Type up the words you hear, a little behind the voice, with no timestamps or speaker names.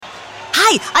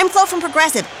Hi, I'm Flo from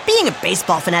Progressive. Being a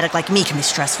baseball fanatic like me can be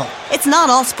stressful. It's not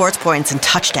all sports points and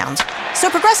touchdowns. So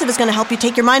Progressive is going to help you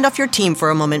take your mind off your team for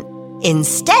a moment.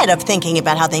 Instead of thinking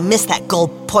about how they missed that goal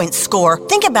point score,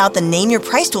 think about the Name Your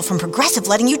Price tool from Progressive,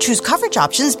 letting you choose coverage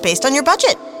options based on your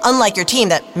budget, unlike your team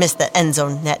that missed the end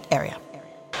zone net area.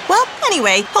 Well,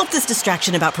 anyway, hope this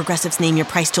distraction about Progressive's Name Your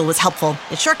Price tool was helpful.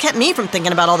 It sure kept me from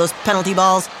thinking about all those penalty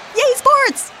balls. Yay,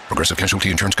 sports! Progressive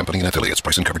Casualty Insurance Company and Affiliates.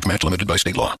 Price and coverage match limited by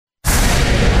state law.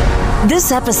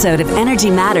 This episode of Energy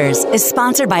Matters is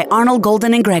sponsored by Arnold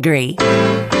Golden and Gregory.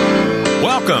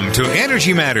 Welcome to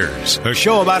Energy Matters, a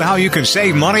show about how you can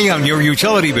save money on your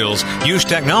utility bills, use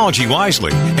technology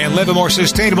wisely, and live a more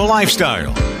sustainable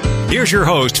lifestyle. Here's your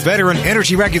host, veteran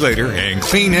energy regulator and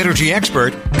clean energy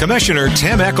expert, Commissioner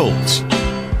Tim Echols.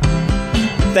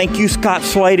 Thank you, Scott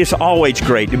Slade. It's always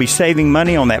great to be saving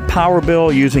money on that power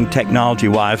bill, using technology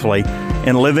wisely,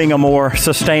 and living a more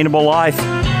sustainable life.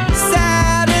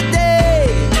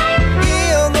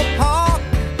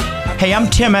 Hey, I'm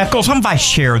Tim Echols. I'm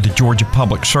Vice Chair of the Georgia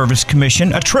Public Service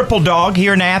Commission, a triple dog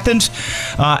here in Athens.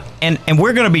 And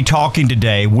we're going to be talking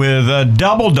today with a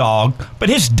double dog, but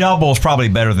his double is probably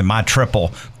better than my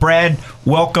triple. Brad,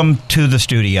 welcome to the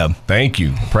studio. Thank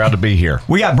you. Proud to be here.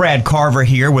 We got Brad Carver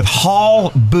here with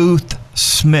Hall Booth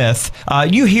Smith.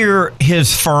 You hear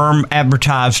his firm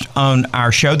advertised on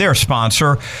our show. They're a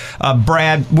sponsor.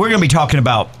 Brad, we're going to be talking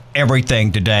about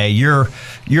everything today.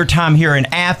 Your time here in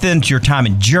Athens, your time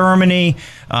in Germany,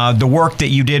 the work that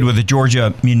you did with the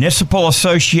Georgia Municipal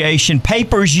Association,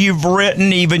 papers you've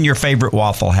written, even your favorite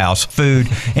Waffle House food.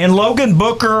 And Logan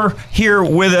Booker here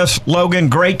with us. Logan,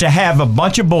 great to have a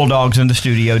bunch of Bulldogs in the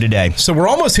studio today. So we're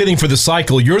almost hitting for the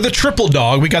cycle. You're the triple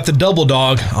dog. We got the double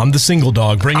dog. I'm the single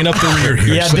dog. Bringing up the rear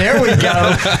here. Yeah, there we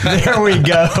go. There we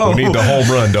go. We need the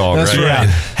home run dog. That's right. Yeah.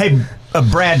 Hey,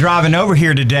 Brad, driving over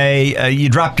here today, you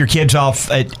dropped your kids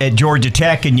off at Georgia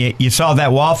Tech, and you saw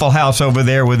that Waffle House over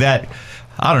there with that,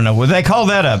 I don't know, would they call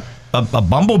that a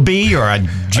bumblebee or a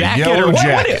jacket? A yellow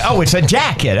jacket. It's a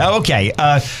jacket. Okay.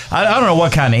 I don't know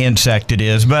what kind of insect it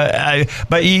is,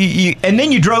 but you and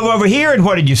then you drove over here, and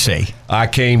what did you see? I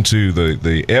came to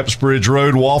the Epsbridge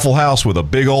Road Waffle House with a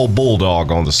big old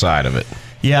bulldog on the side of it.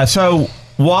 Yeah, so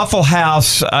Waffle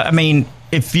House, I mean,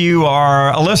 if you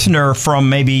are a listener from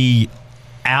maybe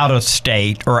out of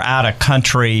state or out of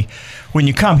country, when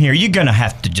you come here, you're going to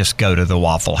have to just go to the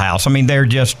Waffle House. I mean, they're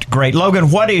just great. Logan,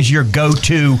 what is your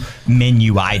go-to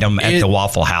menu item at the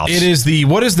Waffle House? It is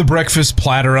what is the breakfast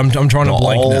platter? I'm trying to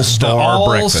blank now. All-star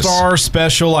breakfast. All-star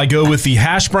special. I go with the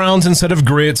hash browns instead of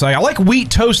grits. I like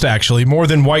wheat toast, actually, more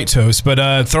than white toast.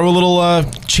 But throw a little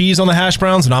cheese on the hash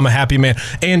browns, and I'm a happy man.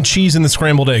 And cheese in the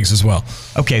scrambled eggs as well.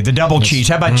 Okay, the double cheese.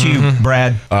 How about you,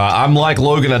 Brad? I'm like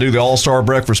Logan. I do the all-star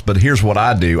breakfast, but here's what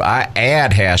I do. I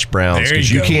add hash browns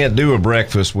because you can't do a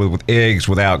breakfast with eggs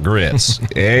without grits.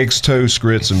 Eggs, toast,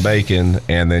 grits, and bacon,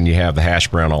 and then you have the hash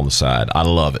brown on the side. I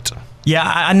love it. Yeah,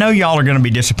 I know y'all are going to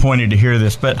be disappointed to hear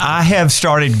this, but I have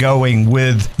started going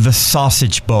with the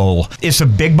sausage bowl. It's a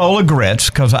big bowl of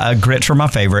grits, because grits are my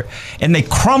favorite, and they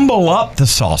crumble up the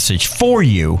sausage for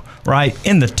you, right,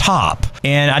 in the top.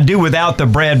 And I do without the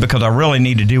bread because I really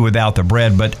need to do without the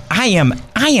bread, but I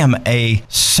am a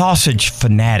sausage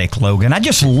fanatic, Logan. I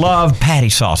just love patty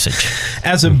sausage.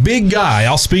 As a big guy,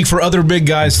 I'll speak for other big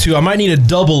guys, too. I might need a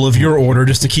double of your order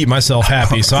just to keep myself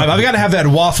happy. So I've got to have that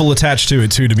waffle attached to it,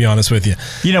 too, to be honest with you.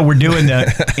 You know, we're doing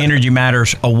the Energy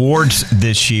Matters Awards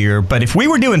this year, but if we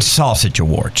were doing sausage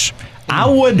awards, I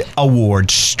would award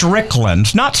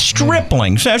Strickland's, not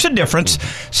Stripling's. There's a difference.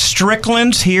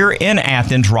 Strickland's here in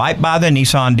Athens, right by the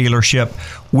Nissan dealership,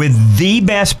 with the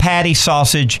best patty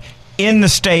sausage in the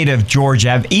state of Georgia.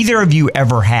 Have either of you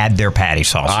ever had their patty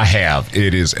sausage? I have.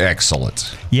 It is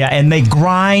excellent. Yeah, and they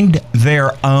grind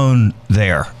their own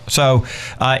there. So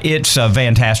it's a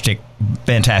fantastic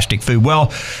food.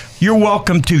 Well, you're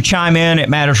welcome to chime in at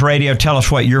Matters Radio. Tell us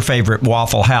what your favorite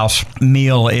Waffle House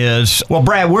meal is. Well,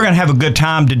 Brad, we're going to have a good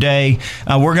time today.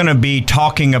 We're going to be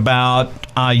talking about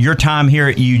your time here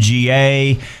at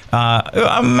UGA.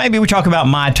 Maybe we talk about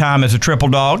my time as a triple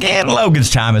dog and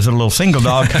Logan's time as a little single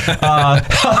dog.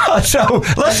 So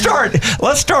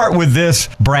let's start with this,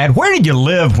 Brad. Where did you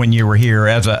live when you were here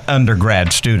as an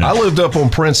undergrad student? I lived up on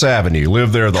Prince Avenue.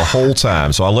 Lived there the whole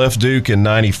time. So I left Duke in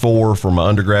 '94 for my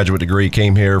undergraduate degree.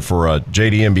 Came here for a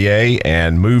JD MBA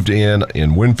and moved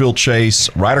in Winfield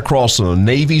Chase, right across from the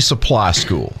Navy Supply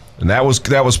School. And that was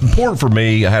important for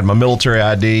me. I had my military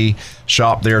ID,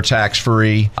 shopped there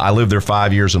tax-free. I lived there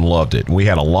 5 years and loved it. And we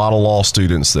had a lot of law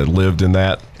students that lived in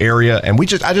that area, and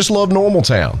I just love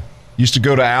Normaltown. Used to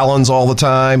go to Allen's all the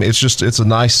time. It's a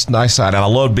nice side, and I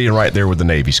loved being right there with the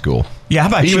Navy school. Yeah, how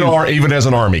about even as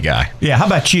an Army guy. Yeah, how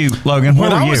about you, Logan?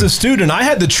 When I was a student, I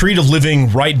had the treat of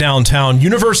living right downtown.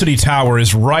 University Tower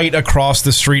is right across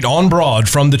the street on Broad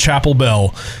from the Chapel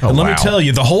Bell. And let me tell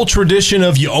you, the whole tradition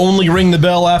of you only ring the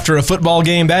bell after a football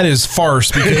game, that is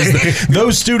farce, because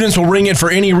those students will ring it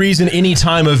for any reason, any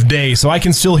time of day. So I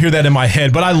can still hear that in my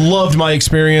head. But I loved my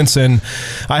experience, and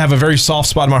I have a very soft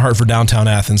spot in my heart for downtown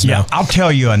Athens now. I'll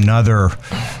tell you another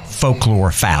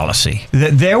folklore fallacy.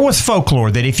 There was folklore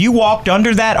that if you walked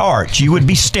under that arch, you would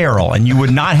be sterile and you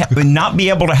would not be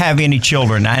able to have any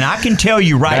children. And I can tell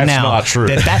you right now not true.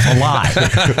 that's a lie.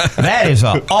 That is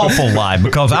an awful lie,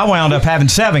 because I wound up having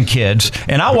 7 kids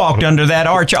and I walked under that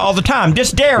arch all the time,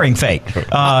 just daring fate.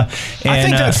 I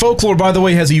think that folklore, by the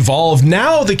way, has evolved.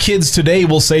 Now the kids today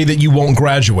will say that you won't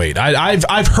graduate.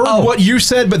 I've heard what you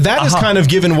said, but that has kind of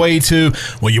given way to,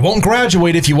 well, you won't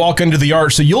graduate if you walk under the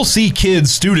arch. So you'll see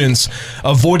students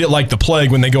avoid it like the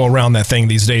plague when they go around that thing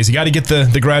these days. You got to get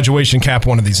the graduation cap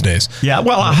one of these days. Yeah,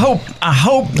 well, I hope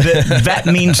that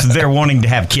means they're wanting to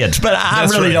have kids, but I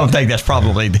really don't think that's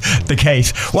probably the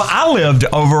case. Well, I lived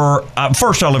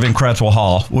first I lived in Creswell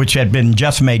Hall, which had been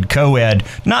just made co-ed,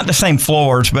 not the same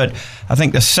floors, but I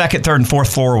think the 2nd, 3rd, and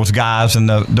 4th floor was guys and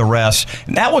the rest.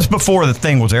 And that was before the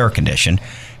thing was air conditioned.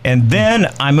 And then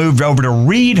I moved over to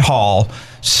Reed Hall,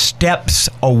 steps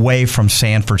away from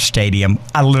Sanford Stadium.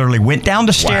 I literally went down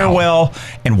the stairwell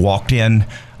and walked in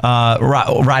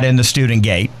right in the student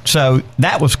gate. So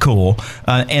that was cool.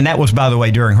 And that was, by the way,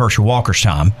 during Herschel Walker's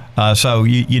time. So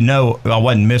you know I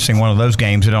wasn't missing one of those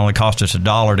games. It only cost us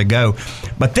 $1 to go.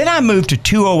 But then I moved to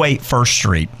 208 First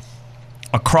Street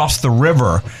across the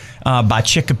river by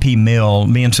Chicopee Mill.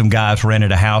 Me and some guys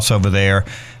rented a house over there.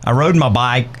 I rode my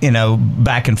bike,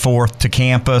 back and forth to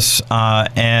campus,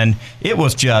 and it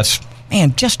was just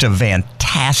a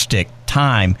fantastic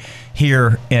time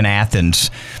here in Athens.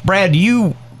 Brad,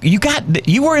 you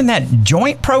were in that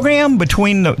joint program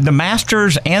between the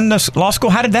master's and the law school.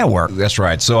 How did that work? That's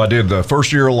right. So I did the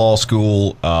first year of law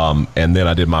school, and then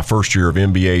I did my first year of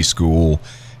MBA school.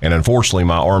 And unfortunately,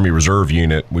 my Army Reserve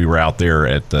unit, we were out there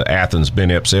at the Athens Ben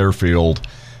Epps Airfield.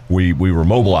 We were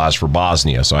mobilized for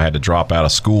Bosnia, so I had to drop out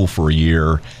of school for a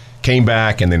year. Came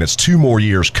back, and then it's 2 more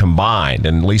years combined.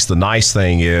 And at least the nice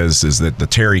thing is that the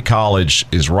Terry College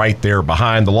is right there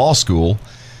behind the law school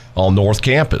on North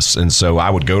Campus. And so I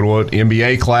would go to an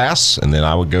MBA class, and then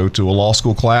I would go to a law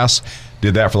school class.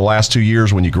 Did that for the last 2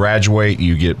 years. When you graduate,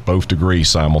 you get both degrees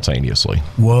simultaneously.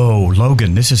 Whoa,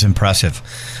 Logan, this is impressive.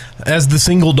 As the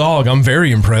single dog, I'm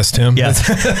very impressed, Tim. Yes.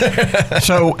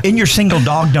 So in your single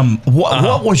dogdom,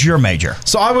 what was your major?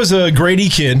 So I was a Grady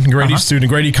kid, Grady student,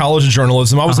 Grady College of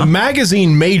Journalism. I was a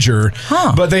magazine major,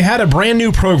 but they had a brand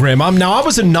new program. I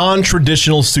was a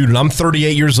non-traditional student. I'm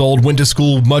 38 years old, went to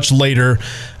school much later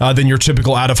than your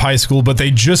typical out of high school, but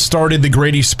they just started the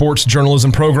Grady Sports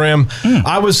Journalism program.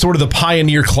 I was sort of the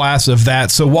pioneer class of that.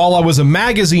 So while I was a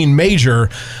magazine major,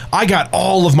 I got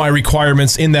all of my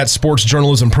requirements in that sports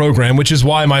journalism program, which is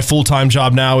why my full-time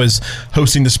job now is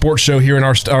hosting the sports show here in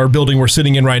our building we're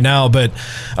sitting in right now. But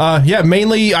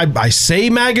mainly I say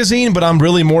magazine, but I'm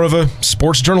really more of a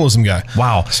sports journalism guy.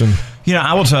 Wow. So,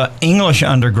 I was an English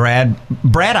undergrad.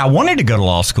 Brad, I wanted to go to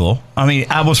law school. I mean,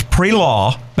 I was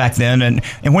pre-law back then. And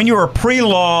when you were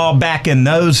pre-law back in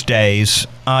those days,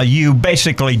 you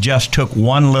basically just took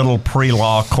one little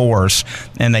pre-law course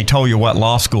and they told you what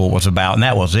law school was about, and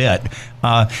that was it.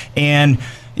 I'd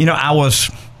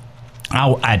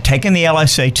taken the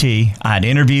LSAT, I'd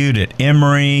interviewed at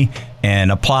Emory and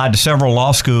applied to several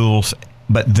law schools,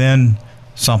 but then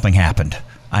something happened.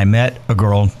 I met a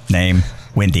girl named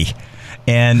Wendy,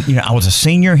 and I was a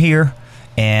senior here,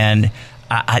 and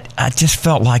I just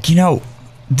felt like,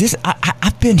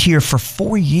 I've been here for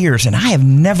 4 years, and I have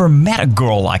never met a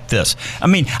girl like this. I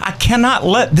mean, I cannot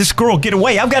let this girl get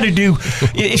away. I've got to do.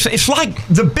 It's like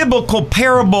the biblical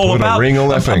parable about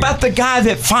the guy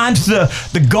that finds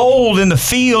the gold in the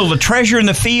field, the treasure in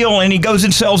the field, and he goes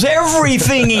and sells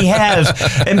everything he has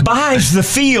and buys the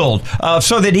field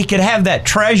so that he could have that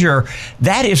treasure.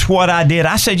 That is what I did.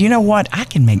 I said, you know what? I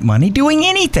can make money doing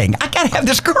anything. I got to have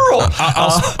this girl.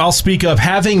 I'll speak up.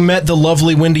 Having met the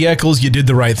lovely Wendy Echols, you did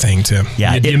the right thing, Tim.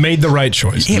 Yeah, you made the right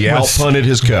choice. He outpunted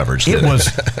his coverage. It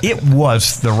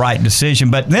was the right decision.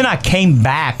 But then I came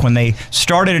back when they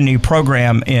started a new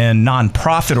program in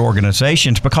nonprofit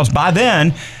organizations, because by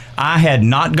then I had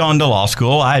not gone to law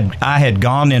school. I had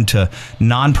gone into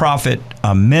nonprofit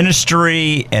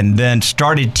ministry and then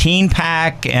started Teen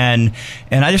Pack, and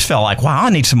I just felt like, wow, I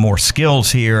need some more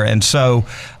skills here. And so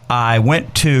I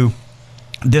went to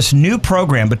this new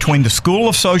program between the School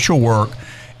of Social Work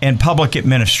and Public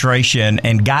Administration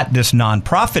and got this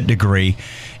nonprofit degree.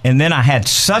 And then I had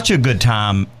such a good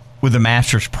time with the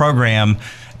master's program,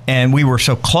 and we were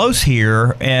so close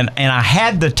here, and I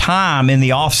had the time in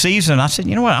the off season. I said,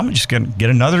 you know what, I'm just going to get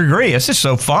another degree. This is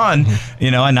so fun,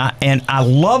 and I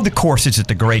love the courses at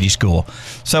the Grady School.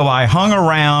 So I hung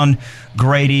around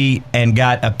Grady and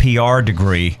got a PR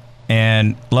degree.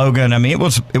 And Logan, I mean, it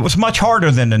was much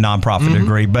harder than the nonprofit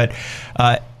degree, but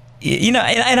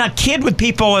and I kid with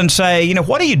people and say,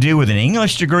 what do you do with an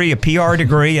English degree, a PR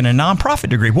degree, and a nonprofit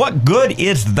degree? What good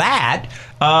is that?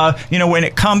 When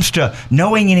it comes to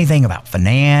knowing anything about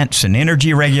finance and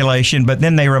energy regulation, but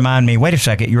then they remind me, wait a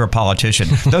second, you're a politician.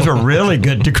 Those are really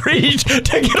good degrees to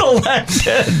get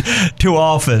elected to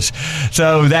office.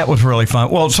 So that was really fun.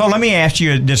 Well, so let me ask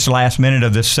you this last minute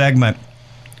of this segment.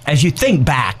 As you think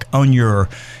back on your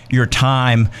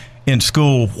time in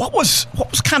school, what was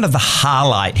kind of the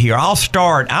highlight here?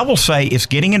 I will say it's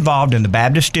getting involved in the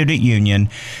Baptist Student Union,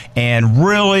 and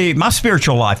really my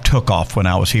spiritual life took off when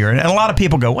I was here. And a lot of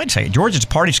people go, wait a second, Georgia's a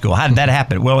party school. How did that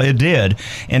happen? Well, it did.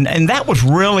 And that was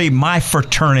really my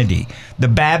fraternity, the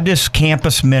Baptist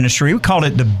Campus Ministry. We called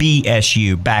it the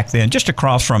BSU back then, just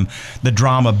across from the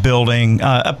Drama Building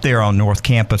up there on North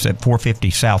Campus at 450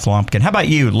 South Lumpkin. How about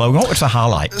you, Logan? What was the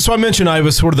highlight? So I mentioned I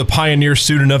was sort of the pioneer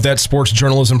student of that sports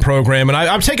journalism program, and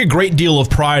I take a great deal of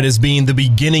pride as being the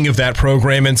beginning of that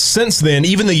program. And since then,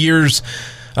 even the years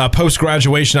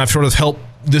post-graduation, I've sort of helped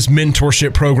this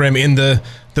mentorship program in the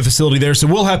facility there. So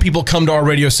we'll have people come to our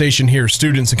radio station here,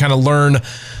 students, and kind of learn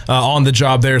on the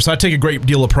job there. So I take a great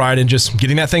deal of pride in just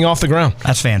getting that thing off the ground.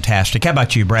 That's fantastic. How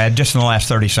about you, Brad? Just in the last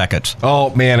 30 seconds.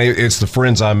 Oh, man, it's the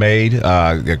friends I made.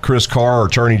 Chris Carr,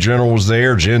 Attorney General, was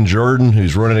there. Jen Jordan,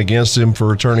 who's running against him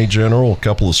for Attorney General. A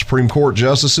couple of Supreme Court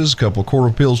justices, a couple of Court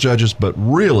of Appeals judges, but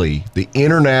really the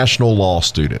international law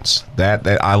students. That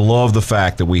I love the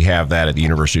fact that we have that at the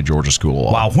University of Georgia School of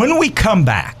Law. Wow. When we come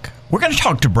back, we're going to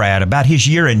talk to Brad about his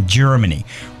year in Germany.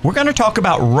 We're going to talk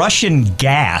about Russian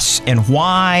gas and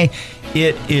why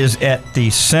it is at the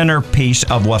centerpiece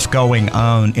of what's going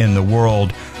on in the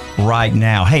world right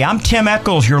now. Hey, I'm Tim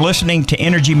Echols. You're listening to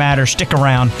Energy Matters. Stick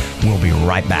around. We'll be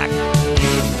right back.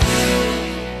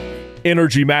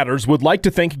 Energy Matters would like to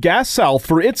thank Gas South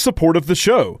for its support of the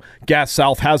show. Gas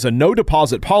South has a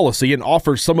no-deposit policy and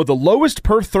offers some of the lowest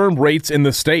per-therm rates in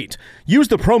the state. Use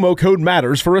the promo code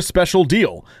MATTERS for a special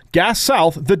deal. Gas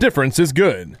South, the difference is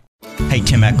good. Hey,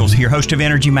 Tim Echols here, host of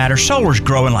Energy Matters. Solar's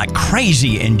growing like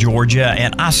crazy in Georgia,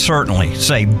 and I certainly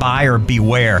say buyer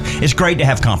beware. It's great to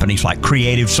have companies like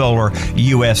Creative Solar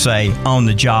USA on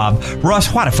the job.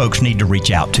 Russ, why do folks need to reach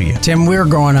out to you? Tim, we're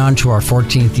going on to our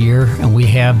 14th year, and we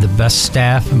have the best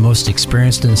staff and most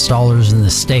experienced installers in the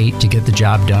state to get the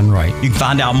job done right. You can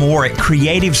find out more at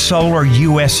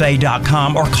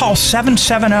creativesolarusa.com or call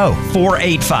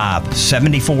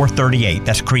 770-485-7438.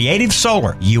 That's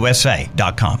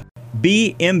creativesolarusa.com.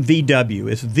 BMVW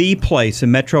is the place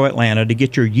in Metro Atlanta to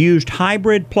get your used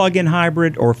hybrid, plug-in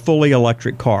hybrid, or fully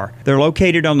electric car. They're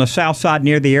located on the south side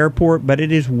near the airport, but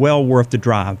it is well worth the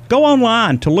drive. Go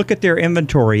online to look at their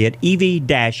inventory at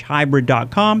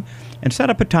ev-hybrid.com and set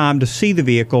up a time to see the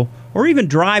vehicle or even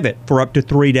drive it for up to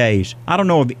 3 days. I don't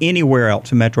know of anywhere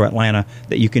else in Metro Atlanta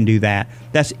that you can do that.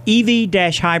 That's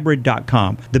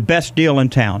ev-hybrid.com, the best deal in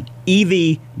town.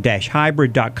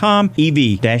 ev-hybrid.com,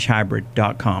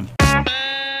 ev-hybrid.com.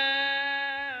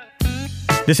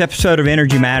 This episode of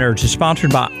Energy Matters is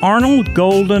sponsored by Arnold,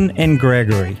 Golden &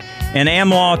 Gregory, an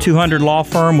AmLaw 200 law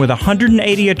firm with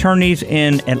 180 attorneys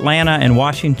in Atlanta and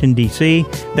Washington, D.C.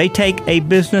 They take a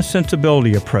business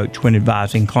sensibility approach when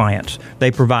advising clients.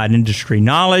 They provide industry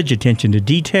knowledge, attention to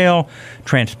detail,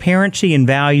 transparency, and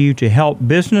value to help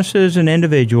businesses and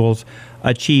individuals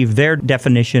achieve their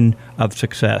definition of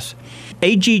success.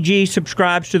 AGG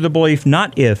subscribes to the belief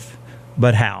not if,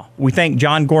 but how. We thank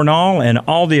John Gornall and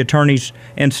all the attorneys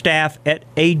and staff at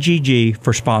AGG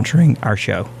for sponsoring our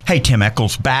show. Hey, Tim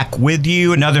Echols back with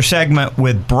you. Another segment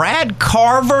with Brad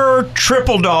Carver,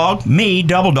 triple dog, me,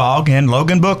 double dog, and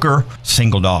Logan Booker,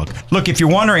 single dog. Look, if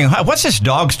you're wondering, what's this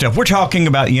dog stuff? We're talking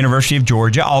about the University of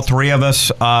Georgia. All three of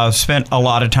us spent a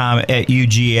lot of time at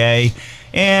UGA.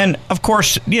 And, of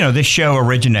course, this show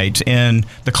originates in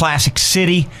the classic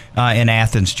city in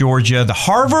Athens, Georgia, the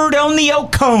Harvard on the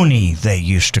Oconee, they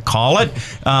used to call it,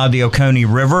 the Oconee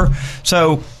River.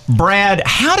 So, Brad,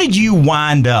 how did you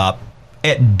wind up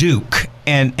at Duke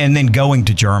and then going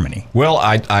to Germany? Well,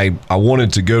 I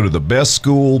wanted to go to the best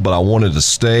school, but I wanted to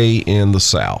stay in the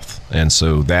South. And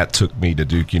so that took me to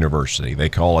Duke University. They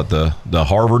call it the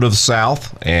Harvard of the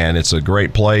South, and it's a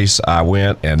great place. I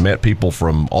went and met people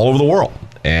from all over the world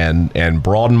and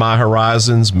broaden my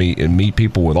horizons, meet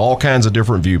people with all kinds of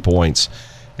different viewpoints.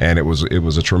 and it was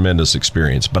a tremendous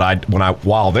experience. But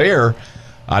while there,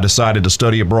 I decided to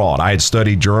study abroad. I had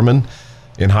studied German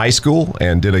in high school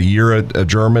and did a year of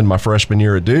German my freshman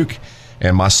year at Duke.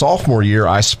 And my sophomore year,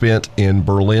 I spent in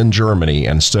Berlin, Germany,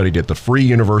 and studied at the Free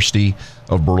University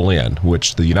of Berlin,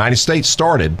 which the United States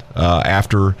started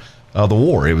after the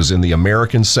war. It was in the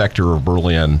American sector of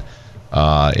Berlin,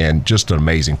 and just an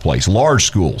amazing place. Large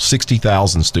school,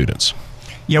 60,000 students.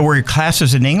 Yeah, were your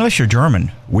classes in English or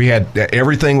German? We had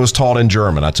everything was taught in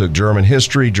German. I took German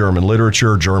history, German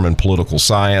literature, German political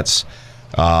science.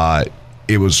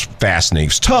 It was fascinating.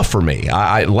 It's tough for me.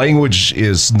 Language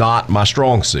is not my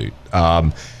strong suit.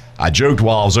 I joked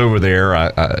while I was over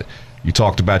there. You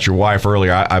talked about your wife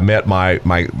earlier. I met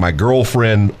my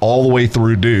girlfriend all the way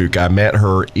through Duke. I met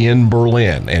her in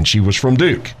Berlin, and she was from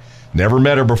Duke. Never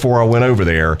met her before I went over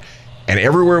there. And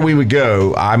everywhere we would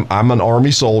go, I'm an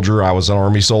Army soldier. I was an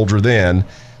Army soldier then.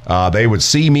 They would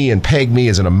see me and peg me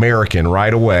as an American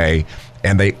right away.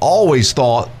 And they always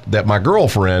thought that my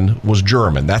girlfriend was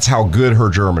German. That's how good her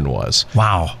German was.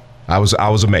 Wow. I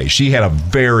was amazed. She had a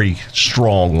very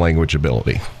strong language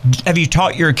ability. Have you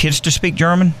taught your kids to speak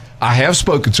German? I have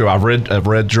spoken to them. I've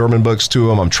read German books to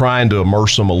them. I'm trying to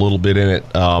immerse them a little bit in it.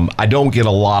 I don't get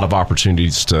a lot of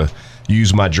opportunities to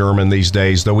use my German these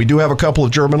days, though we do have a couple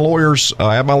of German lawyers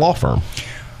at my law firm.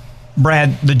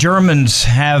 Brad, the Germans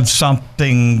have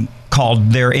something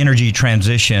called their energy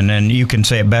transition, and you can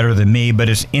say it better than me, but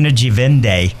it's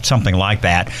Energiewende, something like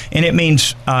that. And it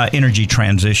means energy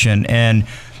transition. And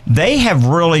they have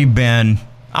really been,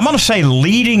 I'm going to say,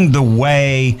 leading the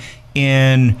way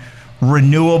in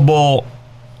renewable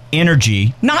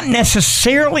energy. Not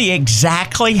necessarily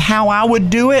exactly how I would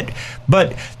do it,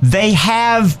 but they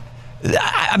have,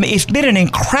 I mean, it's been an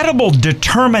incredible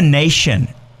determination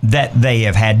that they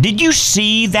have had. Did you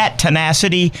see that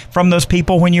tenacity from those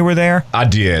people when you were there? I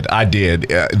did.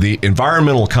 The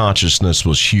environmental consciousness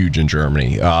was huge in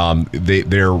Germany.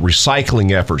 Their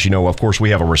recycling efforts, of course, we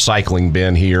have a recycling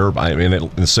bin here. In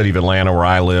the city of Atlanta where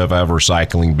I live, I have a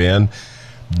recycling bin.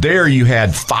 There you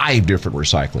had 5 different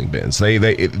recycling bins.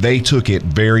 They took it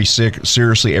very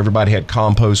seriously. Everybody had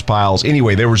compost piles.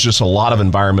 Anyway, there was just a lot of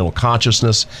environmental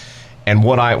consciousness. And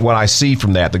what I see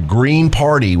from that, the Green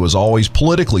Party was always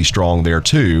politically strong there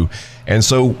too. And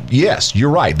so, yes,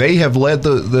 you're right. They have led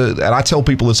and I tell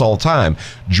people this all the time,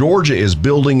 Georgia is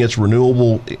building its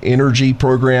renewable energy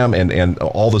program and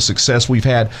all the success we've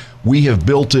had. We have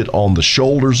built it on the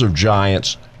shoulders of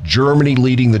giants. Germany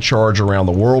leading the charge around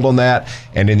the world on that,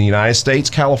 and in the United States,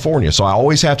 California. So I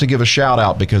always have to give a shout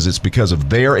out because it's because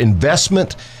of their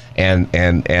investment and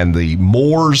the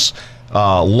Moore's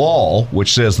law,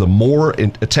 which says the more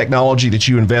technology that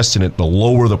you invest in it, the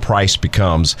lower the price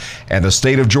becomes. And the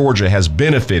state of Georgia has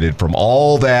benefited from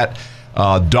all that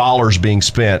dollars being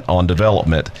spent on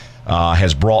development,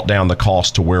 has brought down the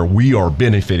cost to where we are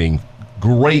benefiting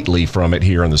greatly from it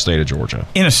here in the state of Georgia.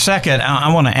 In a second,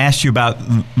 I want to ask you about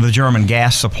the German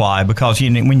gas supply, because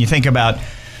when you think about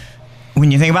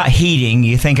heating,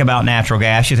 you think about natural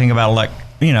gas, you think about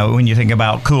when you think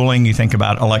about cooling, you think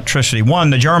about electricity. One,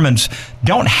 the Germans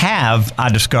don't have, I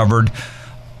discovered,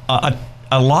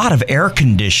 a lot of air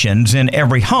conditions in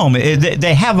every home.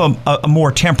 They have a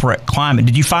more temperate climate.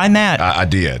 Did you find that? I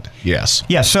did, yes.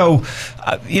 Yeah, so,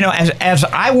 as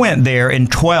I went there in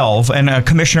 12, and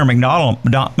Commissioner McDonald,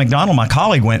 my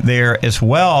colleague, went there as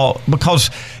well,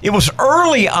 because it was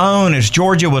early on as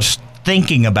Georgia was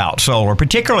thinking about solar,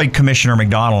 particularly Commissioner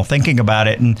McDonald thinking about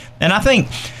it. And I think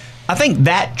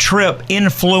that trip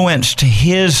influenced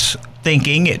his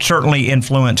thinking. It certainly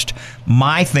influenced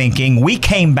my thinking. We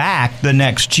came back the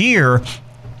next year,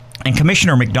 and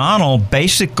Commissioner McDonald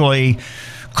basically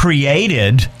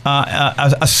created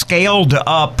a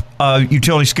scaled-up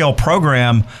utility-scale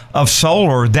program of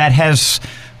solar that has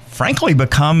frankly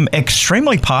become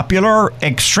extremely popular,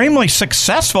 extremely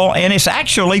successful, and it's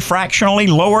actually fractionally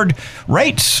lowered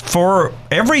rates for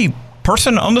every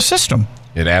person on the system.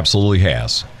 It absolutely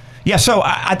has. Yeah, so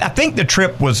I think the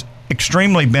trip was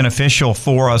extremely beneficial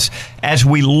for us as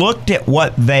we looked at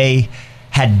what they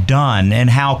had done and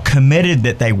how committed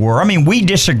that they were. I mean, we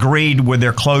disagreed with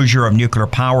their closure of nuclear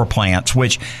power plants,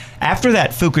 which after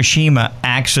that Fukushima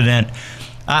accident,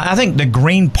 I think the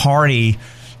Green Party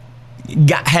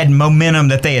had momentum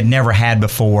that they had never had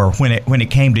before when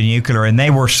it came to nuclear, and they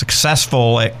were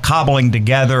successful at cobbling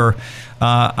together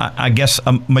I guess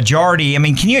a majority. I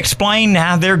mean, can you explain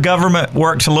how their government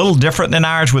works a little different than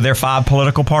ours with their 5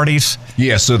 political parties?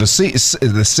 Yeah, so the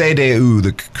CDU,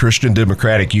 the Christian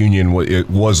Democratic Union, it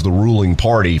was the ruling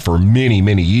party for many,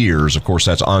 many years. Of course,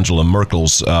 that's Angela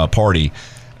Merkel's party.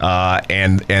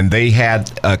 And they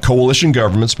had coalition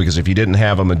governments, because if you didn't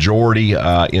have a majority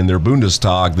in their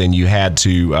Bundestag, then you had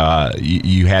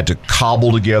to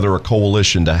cobble together a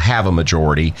coalition to have a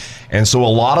majority. And so a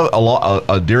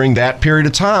lot during that period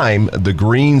of time, the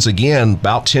Greens, again,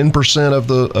 about 10% of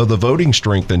the voting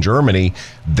strength in Germany,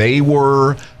 they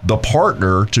were the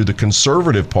partner to the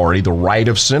Conservative Party, the right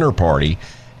of center party,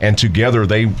 and together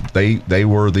they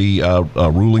were the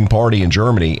ruling party in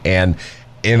Germany. And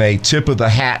in a tip of the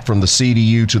hat from the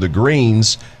CDU to the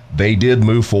Greens, they did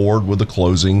move forward with the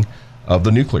closing of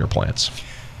the nuclear plants.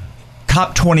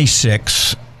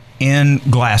 COP26 in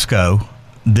Glasgow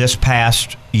this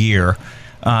past year,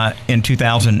 at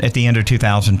the end of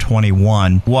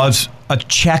 2021, was a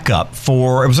checkup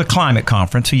for, it was a climate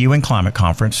conference, a UN climate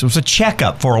conference. It was a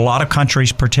checkup for a lot of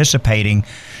countries participating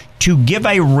to give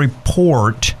a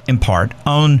report, in part,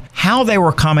 on how they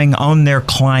were coming on their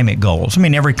climate goals. I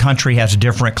mean, every country has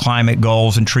different climate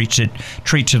goals and treats it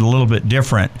a little bit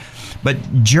different.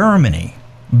 But Germany,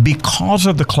 because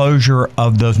of the closure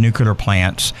of those nuclear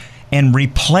plants and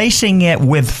replacing it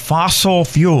with fossil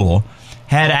fuel,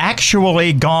 had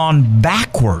actually gone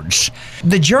backwards.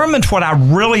 The Germans, what I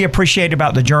really appreciate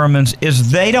about the Germans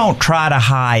is they don't try to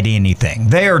hide anything.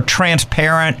 They are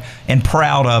transparent and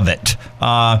proud of it.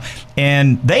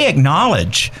 And they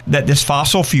acknowledge that this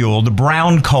fossil fuel, the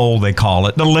brown coal they call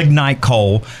it, the lignite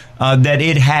coal, that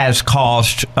it has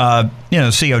caused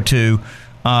CO2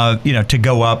 to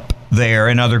go up there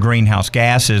and other greenhouse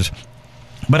gases.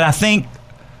 But I think,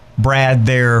 Brad,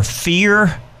 their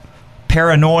fear,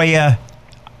 paranoia,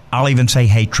 I'll even say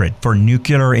hatred for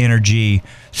nuclear energy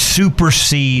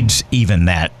supersedes even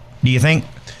that. Do you think?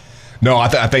 No,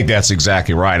 I think that's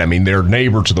exactly right. I mean, their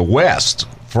neighbor to the west,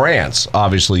 France,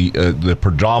 obviously the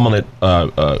predominant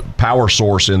power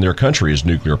source in their country is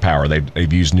nuclear power.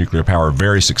 They've used nuclear power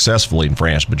very successfully in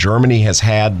France, but Germany has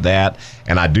had that,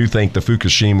 and I do think the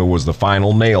Fukushima was the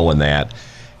final nail in that.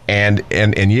 And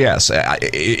yes,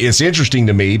 it's interesting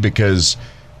to me because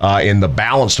in the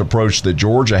balanced approach that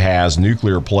Georgia has,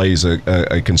 nuclear plays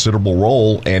a considerable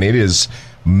role, and it is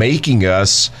making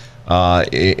us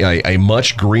a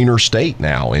much greener state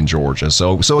now in Georgia.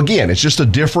 So again, it's just a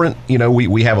different,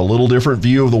 we have a little different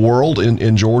view of the world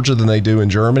in Georgia than they do in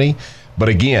Germany. But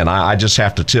again, I just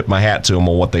have to tip my hat to them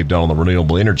on what they've done on the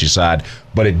renewable energy side.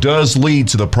 But it does lead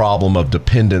to the problem of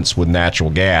dependence with natural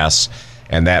gas,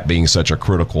 and that being such a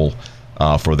critical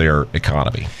for their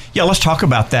economy. Yeah, let's talk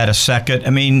about that a second. I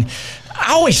mean,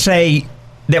 I always say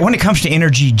that when it comes to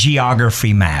energy,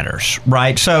 geography matters,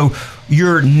 right? So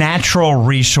your natural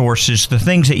resources, the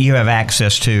things that you have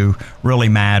access to, really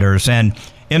matters. And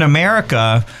in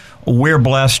America, we're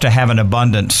blessed to have an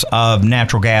abundance of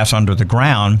natural gas under the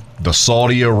ground. The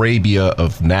Saudi Arabia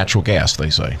of natural gas, they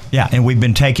say. Yeah, and we've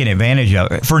been taking advantage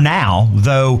of it. For now,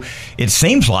 though, it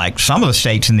seems like some of the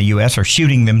states in the U.S. are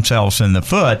shooting themselves in the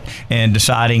foot and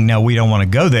deciding, no, we don't want to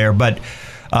go there. But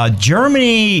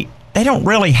Germany, they don't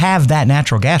really have that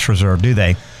natural gas reserve, do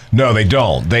they? No, they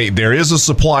don't. There is a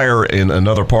supplier in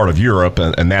another part of Europe,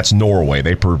 and that's Norway.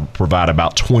 They provide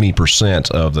about 20%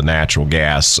 of the natural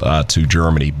gas to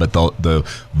Germany. But the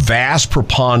vast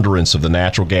preponderance of the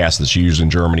natural gas that's used in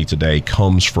Germany today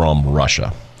comes from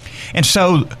Russia. And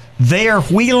so they're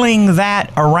wheeling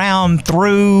that around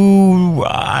through,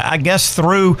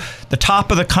 through the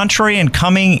top of the country and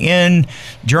coming in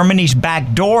Germany's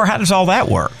back door. How does all that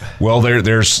work? Well,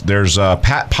 there's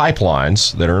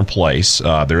pipelines that are in place.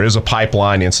 There is a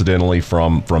pipeline, incidentally,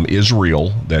 from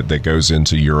Israel that goes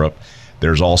into Europe.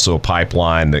 There's also a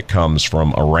pipeline that comes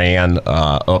from Iran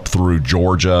up through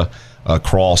Georgia,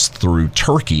 across through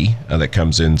Turkey that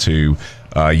comes into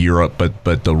Europe.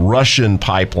 But the Russian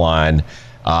pipeline,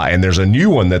 and there's a new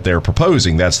one that they're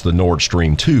proposing. That's the Nord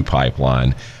Stream 2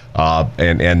 pipeline.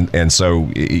 And so,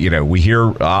 we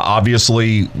hear,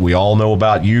 obviously, we all know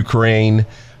about Ukraine.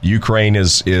 Ukraine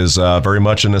is very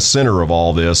much in the center of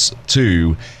all this,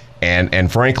 too.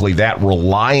 And frankly, that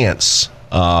reliance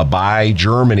by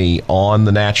Germany on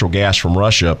the natural gas from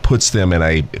Russia puts them in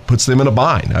a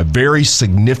bind, a very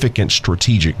significant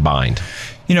strategic bind.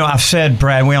 I've said,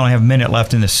 Brad, we only have a minute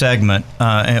left in this segment,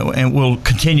 and we'll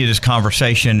continue this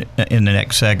conversation in the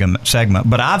next segment.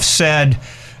 But I've said,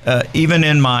 even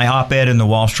in my op-ed in the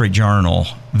Wall Street Journal,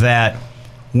 that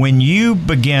when you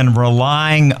begin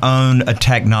relying on a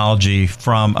technology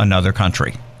from another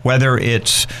country, whether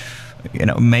it's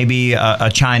maybe a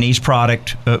Chinese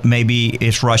product, maybe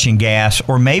it's Russian gas,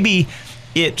 or maybe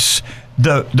it's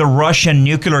the Russian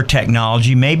nuclear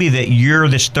technology, maybe that you're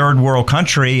this third world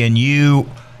country and you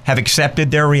have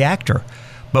accepted their reactor.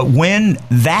 But when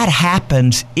that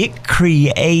happens, it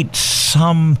creates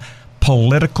some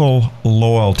political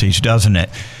loyalties, doesn't it?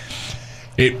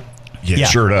 It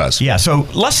sure does. Yeah, so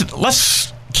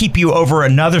let's keep you over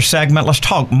another segment. Let's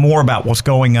talk more about what's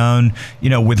going on,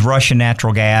 with Russian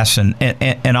natural gas and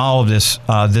all of this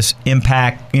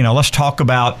impact. Let's talk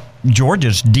about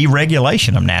Georgia's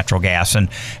deregulation of natural gas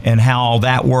and how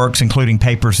that works, including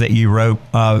papers that you wrote,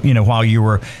 while you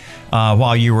were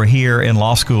here in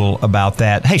law school about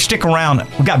that. Hey, stick around.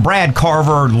 We've got Brad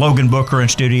Carver, Logan Booker in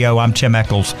studio. I'm Tim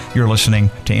Echols. You're listening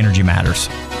to Energy Matters.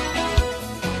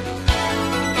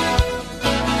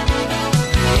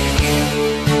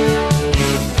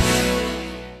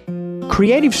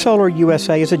 Creative Solar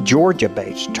USA is a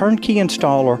Georgia-based turnkey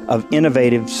installer of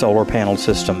innovative solar panel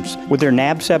systems. With their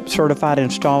NABCEP certified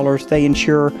installers, they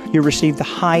ensure you receive the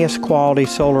highest quality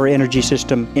solar energy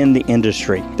system in the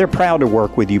industry. They're proud to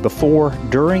work with you before,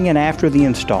 during, and after the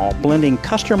install, blending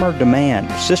customer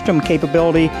demand, system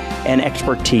capability, and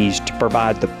expertise to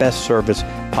provide the best service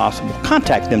possible.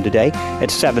 Contact them today at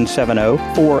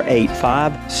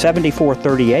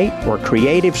 770-485-7438 or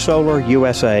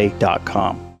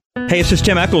creativesolarusa.com. Hey, this is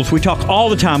Tim Echols. We talk all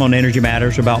the time on Energy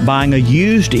Matters about buying a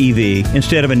used EV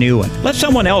instead of a new one. Let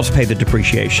someone else pay the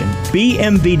depreciation.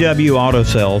 BMVW Auto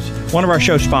Sales, one of our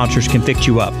show sponsors, can fix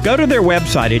you up. Go to their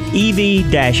website at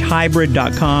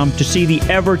ev-hybrid.com to see the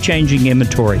ever-changing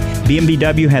inventory.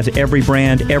 BMW has every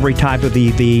brand, every type of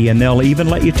EV, and they'll even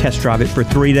let you test drive it for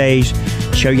 3 days,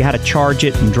 show you how to charge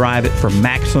it and drive it for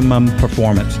maximum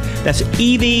performance. That's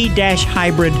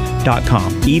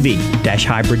ev-hybrid.com.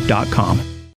 ev-hybrid.com.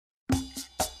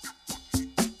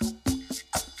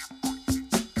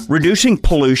 Reducing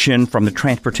pollution from the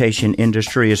transportation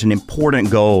industry is an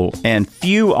important goal, and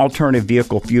few alternative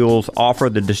vehicle fuels offer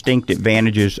the distinct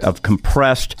advantages of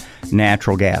compressed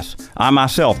natural gas. I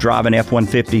myself drive an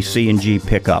F-150 CNG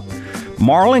pickup.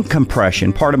 Marlin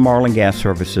Compression, part of Marlin Gas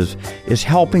Services, is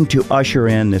helping to usher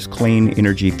in this clean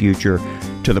energy future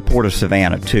to the Port of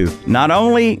Savannah, too. Not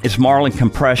only is Marlin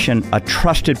Compression a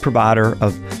trusted provider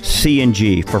of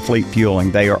CNG for fleet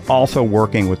fueling, they are also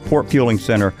working with Port Fueling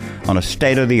Center on a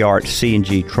state-of-the-art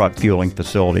CNG truck fueling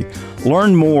facility.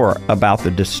 Learn more about the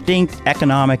distinct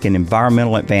economic and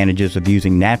environmental advantages of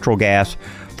using natural gas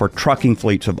for trucking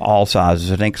fleets of all sizes,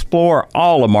 and explore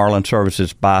all of Marlin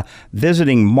services by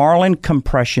visiting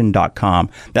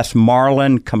marlincompression.com. That's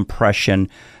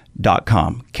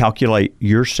marlincompression.com. Calculate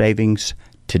your savings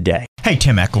today. Hey,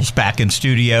 Tim Echols back in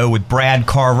studio with Brad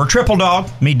Carver, triple dog,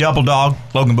 me double dog,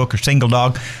 Logan Booker single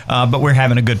dog, but we're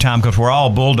having a good time because we're all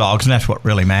bulldogs, and that's what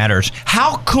really matters.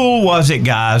 How cool was it,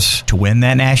 guys, to win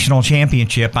that national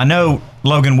championship? I know,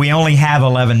 Logan, we only have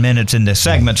 11 minutes in this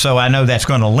segment, so I know that's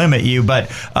going to limit you, but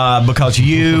because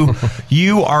you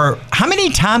are, how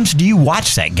many times do you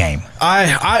watch that game?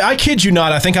 I kid you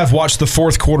not, I think I've watched the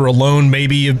fourth quarter alone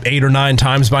maybe 8 or 9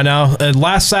 times by now.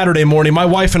 Last Saturday morning, my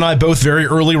wife and I, both very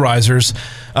early risers,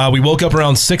 we woke up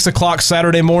around 6 o'clock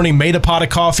Saturday morning, made a pot of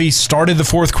coffee, started the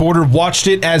fourth quarter, watched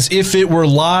it as if it were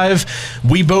live.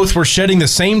 We both were shedding the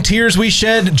same tears we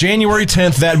shed January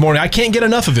 10th that morning. I can't get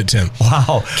enough of it, Tim.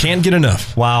 Wow. Can't get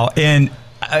enough. Wow. And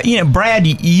Brad,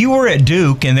 you were at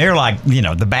Duke, and they're like,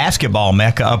 the basketball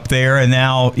mecca up there, and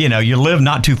now, you live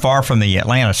not too far from the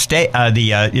Atlanta State,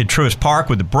 the Truist Park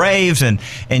with the Braves, and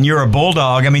you're a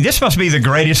Bulldog. I mean, this must be the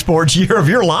greatest sports year of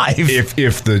your life. If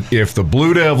the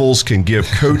Blue Devils can give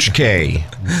Coach K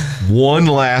one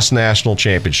last national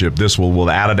championship, this will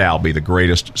without a doubt be the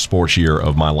greatest sports year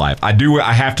of my life. I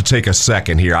have to take a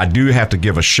second here. I do have to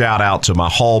give a shout out to my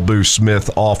Hall Boo Smith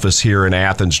office here in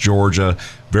Athens, Georgia.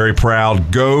 Very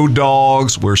proud. Go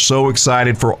Dogs. We're so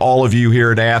excited for all of you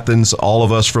here at Athens. All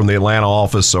of us from the Atlanta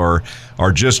office are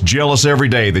just jealous every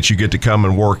day that you get to come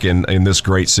and work in this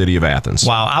great city of Athens.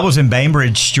 Wow. I was in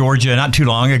Bainbridge, Georgia, not too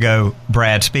long ago,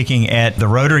 Brad, speaking at the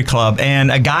Rotary Club, and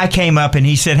a guy came up and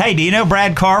he said, "Hey, do you know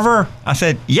Brad Carver?" I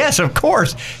said, "Yes, of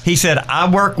course." He said, "I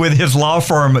work with his law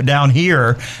firm down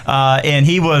here," and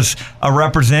he was a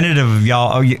representative of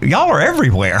y'all. Y'all are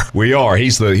everywhere. We are.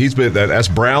 That's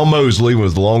Brown Mosley,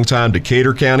 was the longtime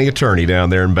Decatur County attorney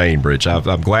down there in Bainbridge.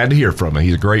 I'm glad to hear from him.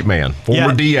 He's a great man.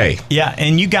 Former DA. Yeah,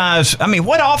 and you guys,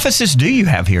 what offices do you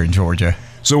have here in Georgia?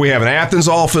 So we have an Athens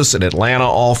office, an Atlanta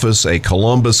office, a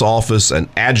Columbus office, an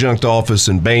adjunct office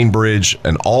in Bainbridge,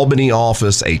 an Albany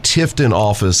office, a Tifton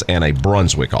office, and a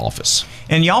Brunswick office.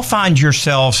 And y'all find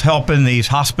yourselves helping these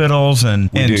hospitals and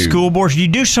school boards. You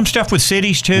do some stuff with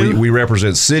cities, too? We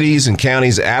represent cities and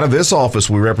counties. Out of this office,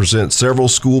 we represent several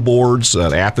school boards,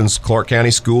 Athens, Clark County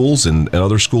schools, and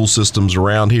other school systems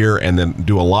around here, and then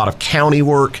do a lot of county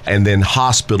work, and then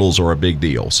hospitals are a big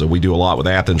deal. So we do a lot with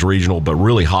Athens Regional, but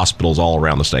really hospitals all around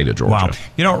around the state of Georgia. Wow.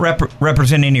 You don't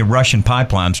represent any Russian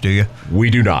pipelines, do you? We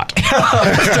do not.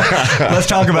 Let's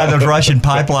talk about those Russian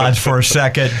pipelines for a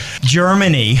second.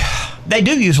 Germany, they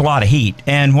do use a lot of heat,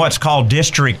 and what's called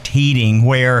district heating,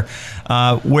 where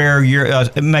you're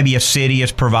maybe a city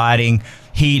is providing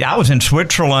heat. I was in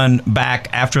Switzerland back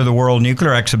after the World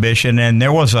Nuclear Exhibition, and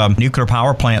there was a nuclear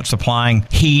power plant supplying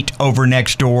heat over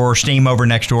next door, steam over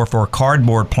next door for a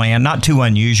cardboard plant. Not too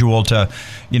unusual to,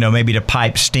 maybe to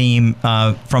pipe steam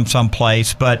from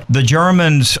someplace. But the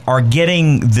Germans are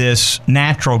getting this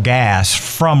natural gas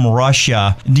from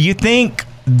Russia. Do you think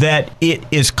that it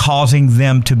is causing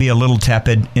them to be a little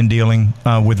tepid in dealing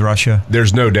with Russia?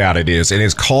 There's no doubt it is. And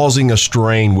it's causing a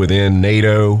strain within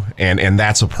NATO, and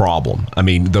that's a problem. I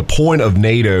mean, the point of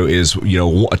NATO is,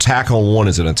 attack on one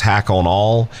is an attack on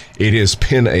all. It has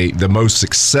been the most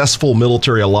successful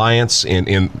military alliance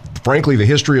in frankly, the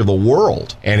history of the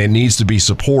world. And it needs to be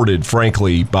supported,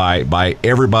 frankly, by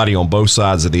everybody on both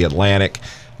sides of the Atlantic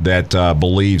that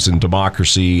believes in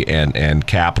democracy and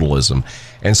capitalism.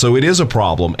 And so it is a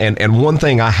problem. And one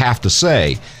thing I have to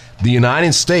say, the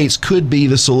United States could be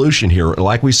the solution here.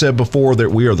 Like we said before, that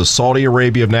we are the Saudi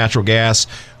Arabia of natural gas.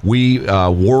 We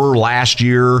were last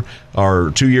year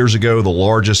or 2 years ago the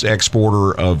largest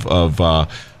exporter of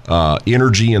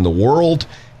energy in the world.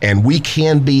 And we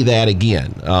can be that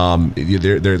again.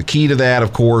 The key to that,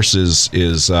 of course, is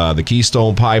the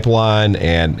Keystone Pipeline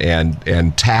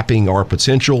and tapping our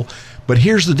potential. But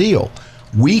here's the deal: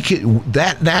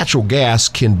 that natural gas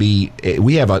can be.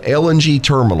 We have an LNG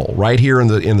terminal right here in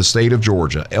the state of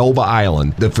Georgia, Elba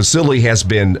Island. The facility has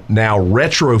been now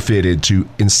retrofitted to,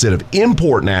 instead of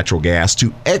import natural gas,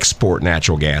 to export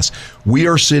natural gas. We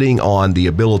are sitting on the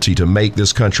ability to make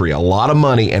this country a lot of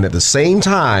money, and at the same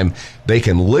time, they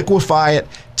can liquefy it,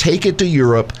 take it to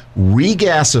Europe,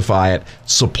 regasify it,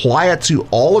 supply it to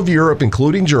all of Europe,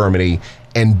 including Germany,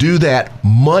 and do that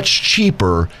much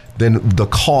cheaper than the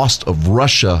cost of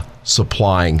Russia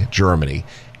supplying Germany.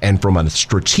 And from a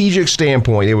strategic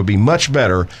standpoint, it would be much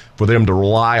better for them to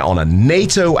rely on a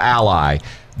NATO ally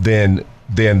than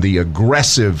the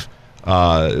aggressive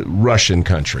Russian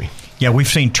country. Yeah, we've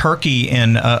seen Turkey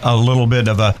in a little bit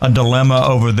of a dilemma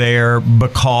over there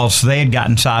because they had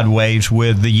gotten sideways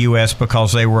with the U.S.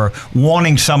 because they were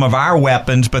wanting some of our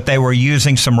weapons, but they were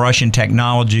using some Russian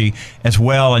technology as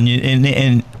well.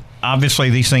 And obviously,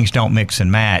 these things don't mix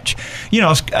and match.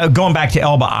 Going back to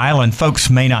Elba Island,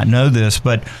 folks may not know this,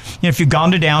 but if you've gone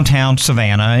to downtown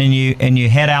Savannah and you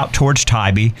head out towards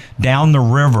Tybee, down the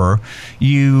river,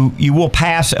 you will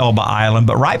pass Elba Island.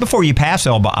 But right before you pass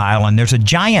Elba Island, there's a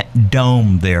giant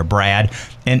dome there, Brad.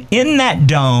 And in that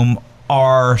dome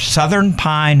are southern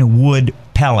pine wood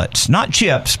pellets, not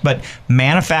chips, but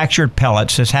manufactured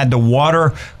pellets. It's had the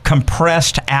water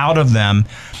compressed out of them.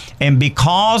 And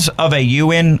because of a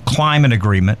UN climate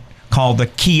agreement called the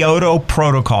Kyoto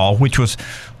Protocol, which was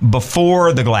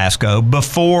before the Glasgow,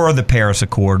 before the Paris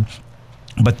Accord,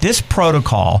 but this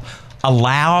protocol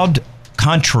allowed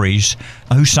countries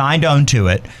who signed on to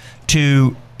it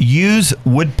to use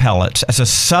wood pellets as a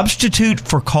substitute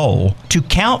for coal, to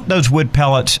count those wood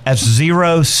pellets as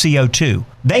zero CO2.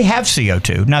 They have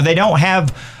CO2. Now, they don't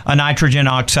have a nitrogen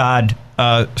oxide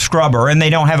scrubber, and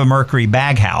they don't have a mercury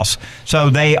baghouse.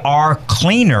 So they are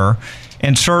cleaner,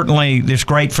 and certainly it's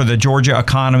great for the Georgia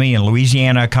economy and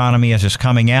Louisiana economy as it's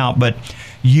coming out. But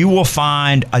you will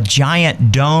find a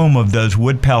giant dome of those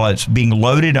wood pellets being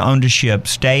loaded onto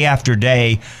ships day after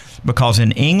day, because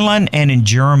in England and in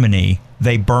Germany,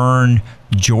 they burn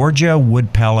Georgia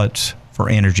wood pellets for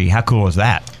energy. How cool is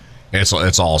that? It's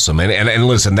awesome, and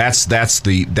listen,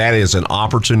 that is an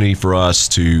opportunity for us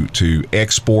to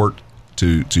export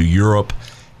to Europe,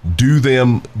 do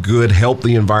them good, help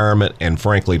the environment, and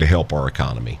frankly to help our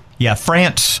economy. Yeah,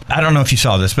 France, I don't know if you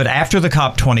saw this, but after the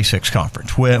COP26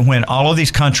 conference, when all of these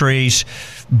countries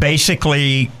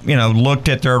basically, looked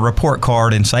at their report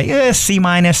card and say, C-,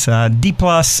 D+,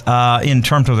 in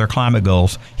terms of their climate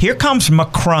goals, here comes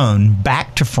Macron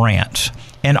back to France.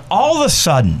 And all of a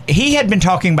sudden, he had been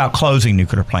talking about closing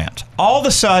nuclear plants. All of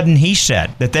a sudden, he said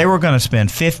that they were going to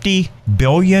spend 50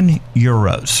 billion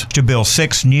euros to build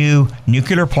 6 new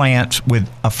nuclear plants with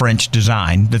a French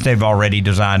design that they've already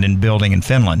designed and building in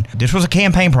Finland. This was a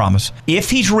campaign promise.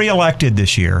 If he's reelected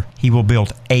this year, he will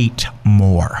build 8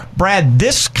 more. Brad,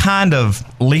 this kind of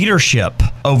leadership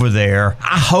over there,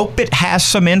 I hope it has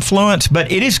some influence,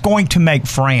 but it is going to make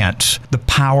France the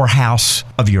powerhouse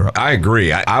of Europe. I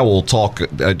agree. I will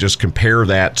just compare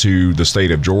that to the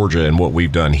state of Georgia and what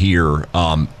we've done here.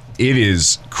 It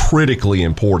is critically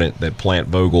important that Plant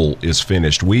Vogtle is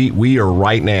finished. We are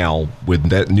right now with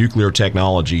that nuclear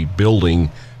technology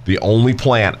building the only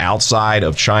plant outside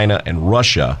of China and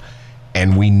Russia,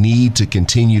 and we need to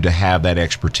continue to have that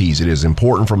expertise. It is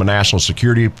important from a national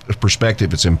security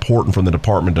perspective. It's important from the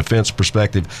Department of Defense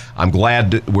perspective. I'm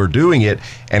glad that we're doing it,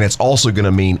 and it's also going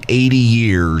to mean 80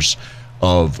 years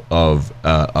of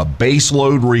a base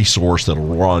load resource that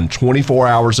will run 24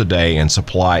 hours a day and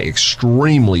supply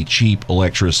extremely cheap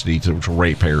electricity to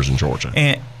ratepayers in Georgia.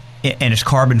 And it's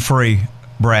carbon free,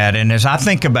 Brad. And as I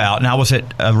think about, and I was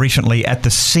recently at the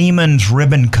Siemens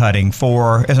ribbon cutting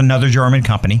as another German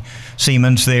company,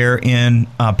 Siemens there in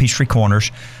Peachtree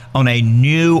Corners, on a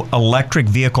new electric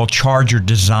vehicle charger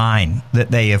design that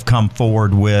they have come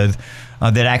forward with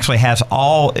that actually has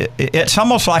it's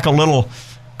almost like a little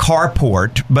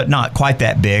carport, but not quite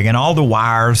that big, and all the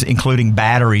wires, including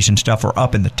batteries and stuff, are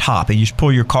up in the top, and you just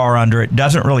pull your car under it.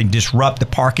 Doesn't really disrupt the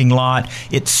parking lot.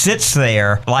 It sits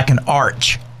there like an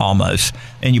arch almost,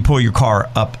 and you pull your car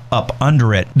up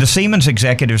under it. The Siemens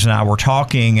executives and I were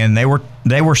talking, and they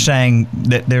were saying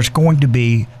that there's going to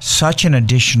be such an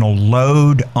additional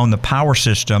load on the power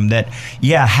system that,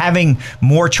 yeah, having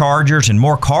more chargers and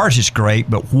more cars is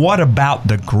great, but what about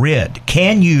the grid?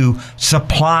 Can you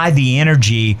supply the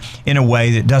energy in a way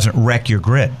that doesn't wreck your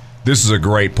grid? This is a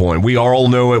great point. We all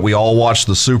know it. We all watched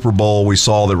the Super Bowl. We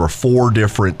saw there were 4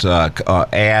 different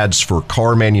ads for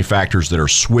car manufacturers that are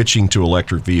switching to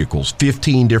electric vehicles.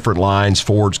 15 different lines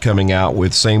Ford's coming out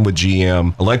with, same with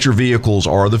GM. Electric vehicles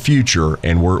are the future,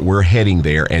 and we're heading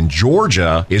there. And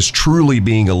Georgia is truly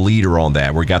being a leader on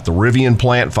that. We got the Rivian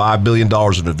plant, $5 billion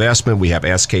of investment. We have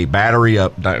SK Battery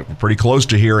up pretty close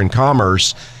to here in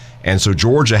Commerce. And so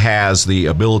Georgia has the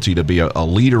ability to be a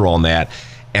leader on that.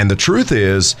 And the truth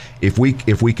is, if we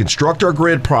construct our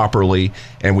grid properly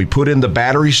and we put in the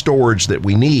battery storage that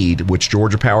we need, which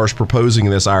Georgia Power is proposing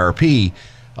in this IRP,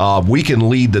 we can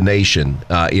lead the nation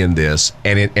in this.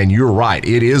 And you're right,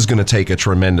 it is going to take a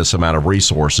tremendous amount of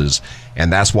resources,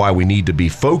 and that's why we need to be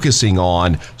focusing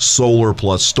on solar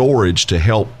plus storage to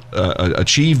help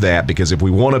achieve that. Because if we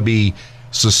want to be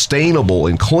sustainable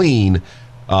and clean,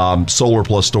 solar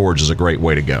plus storage is a great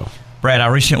way to go. Brad, I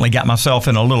recently got myself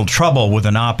in a little trouble with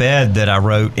an op-ed that I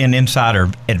wrote in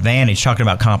Insider Advantage talking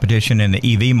about competition in the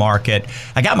EV market.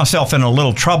 I got myself in a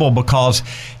little trouble because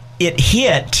it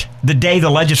hit the day the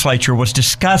legislature was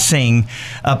discussing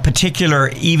a particular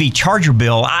EV charger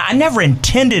bill. I never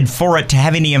intended for it to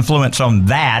have any influence on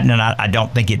that, and I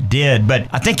don't think it did, but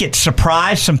I think it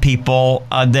surprised some people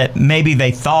that maybe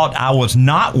they thought I was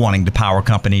not wanting the power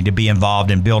company to be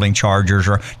involved in building chargers,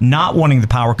 or not wanting the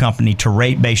power company to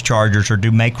rate-based chargers or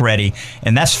do make-ready,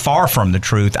 and that's far from the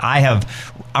truth.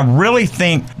 I really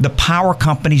think the power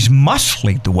companies must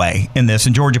lead the way in this,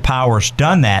 and Georgia Power's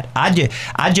done that.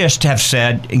 I just have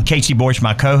said, and Casey Boyce,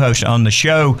 my co-host on the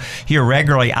show here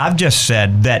regularly, I've just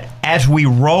said that as we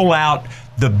roll out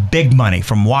the big money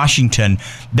from Washington,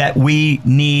 that we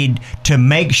need to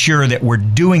make sure that we're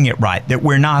doing it right, that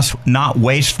we're not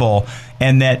wasteful,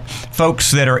 and that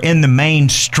folks that are in the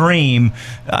mainstream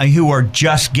who are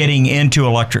just getting into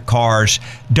electric cars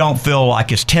don't feel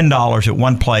like it's $10 at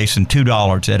one place and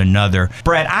 $2 at another.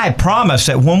 Brad, I promise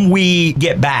that when we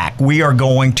get back, we are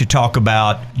going to talk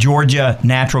about Georgia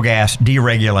natural gas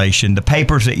deregulation, the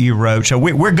papers that you wrote. So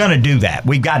we're going to do that.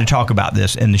 We've got to talk about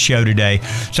this in the show today.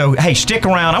 So, hey, stick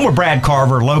around. I'm with Brad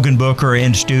Carver, Logan Booker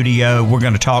in studio. We're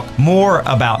going to talk more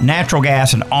about natural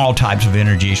gas and all types of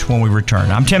energies when we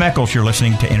return. I'm Tim Echols. You're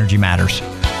listening to Energy Matters.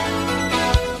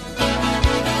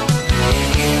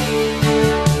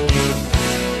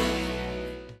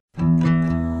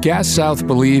 Gas South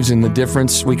believes in the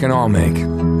difference we can all make,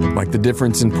 like the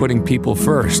difference in putting people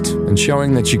first and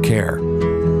showing that you care.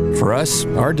 For us,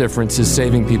 our difference is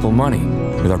saving people money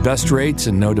with our best rates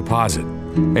and no deposit,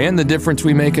 and the difference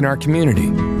we make in our community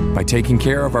by taking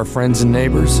care of our friends and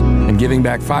neighbors and giving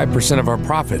back 5% of our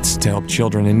profits to help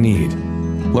children in need.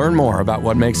 Learn more about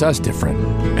what makes us different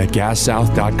at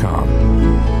gassouth.com.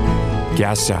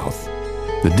 Gas South.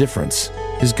 The difference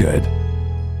is good.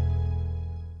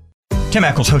 Tim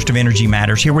Echols, host of Energy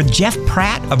Matters, here with Jeff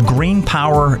Pratt of Green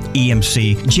Power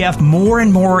EMC. Jeff, more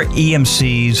and more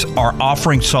EMCs are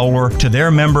offering solar to their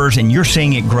members, and you're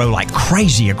seeing it grow like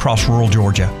crazy across rural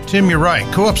Georgia. Tim, you're right.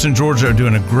 Co-ops in Georgia are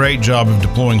doing a great job of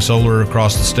deploying solar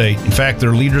across the state. In fact,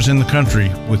 they're leaders in the country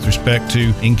with respect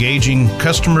to engaging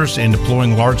customers and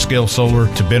deploying large-scale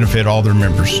solar to benefit all their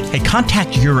members. Hey,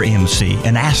 contact your EMC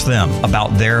and ask them about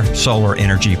their solar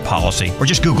energy policy, or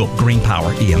just Google Green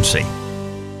Power EMC.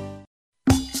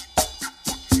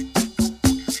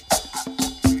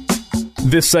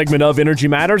 This segment of Energy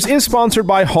Matters is sponsored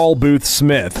by Hall Booth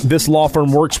Smith. This law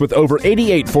firm works with over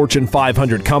 88 Fortune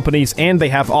 500 companies, and they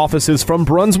have offices from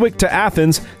Brunswick to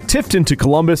Athens, Tifton to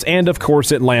Columbus, and of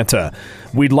course Atlanta.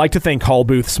 We'd like to thank Hall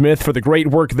Booth Smith for the great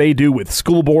work they do with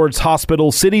school boards,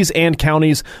 hospitals, cities, and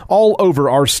counties all over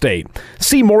our state.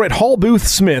 See more at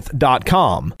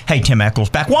hallboothsmith.com. Hey, Tim Echols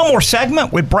back. One more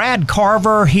segment with Brad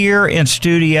Carver here in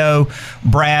studio.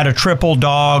 Brad, a triple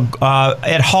dog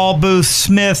at Hall Booth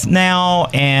Smith now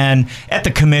and at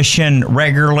the commission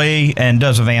regularly and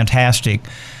does a fantastic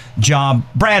job.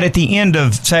 Brad, at the end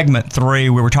of segment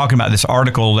 3, we were talking about this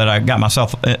article that I got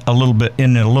myself a little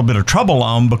bit of trouble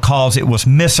on because it was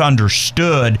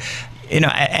misunderstood. You know,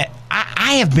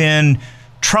 I have been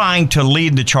trying to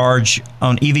lead the charge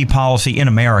on EV policy in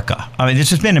America. I mean,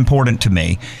 this has been important to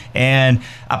me. And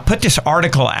I put this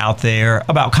article out there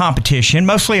about competition,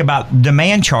 mostly about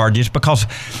demand charges, because,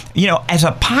 you know, as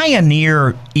a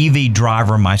pioneer EV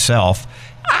driver myself,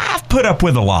 I've put up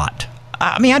with a lot.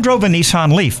 I mean, I drove a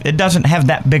Nissan Leaf. It doesn't have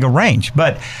that big a range,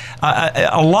 but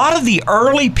a lot of the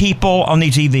early people on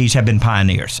these EVs have been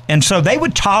pioneers. And so they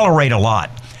would tolerate a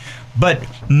lot. But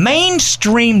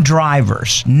mainstream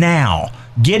drivers now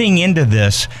getting into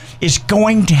this is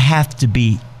going to have to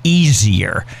be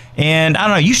easier. And I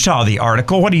don't know, you saw the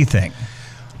article. What do you think?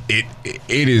 It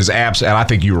is absolutely, and I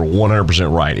think you were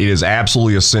 100% right. It is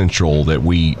absolutely essential that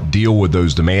we deal with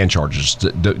those demand charges,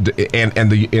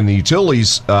 and the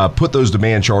utilities put those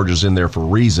demand charges in there for a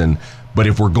reason. But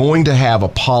if we're going to have a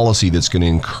policy that's going to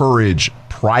encourage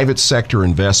private sector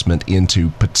investment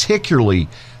into particularly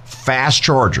fast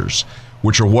chargers,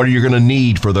 which are what you're going to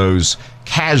need for those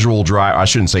casual drive. I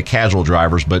shouldn't say casual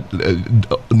drivers, but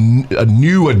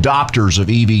new adopters of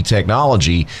EV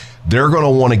technology. They're going to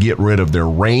want to get rid of their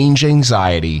range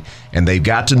anxiety, and they've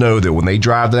got to know that when they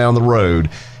drive down the road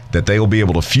that they will be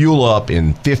able to fuel up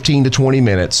in 15 to 20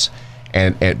 minutes.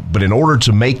 But in order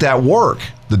to make that work,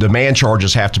 the demand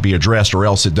charges have to be addressed, or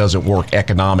else it doesn't work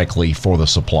economically for the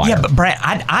supplier. Yeah, but Brad,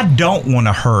 I don't want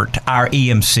to hurt our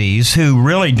EMCs who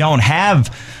really don't have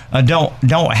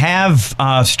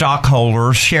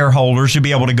stockholders, shareholders to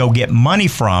be able to go get money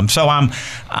from. So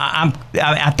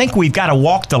I think we've got to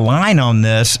walk the line on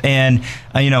this. And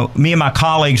me and my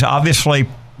colleagues obviously,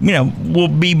 will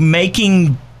be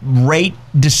making rate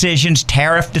decisions,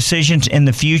 tariff decisions in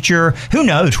the future. Who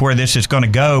knows where this is going to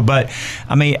go? But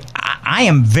I mean, I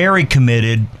am very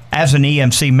committed as an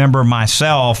EMC member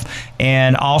myself,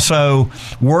 and also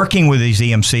working with these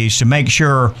EMCs to make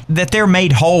sure that they're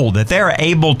made whole, that they're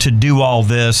able to do all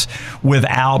this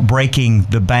without breaking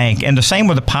the bank. And the same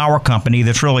with the power company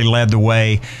that's really led the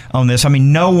way on this. I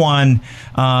mean, no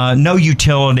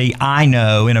utility I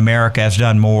know in America has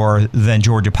done more than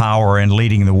Georgia Power in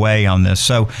leading the way on this.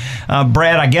 So,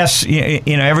 Brad, I guess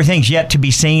everything's yet to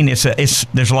be seen.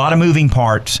 There's a lot of moving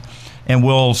parts, and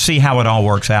we'll see how it all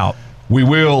works out. We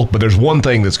will, but there's one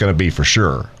thing that's going to be for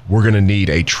sure. We're going to need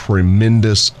a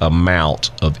tremendous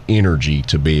amount of energy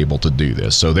to be able to do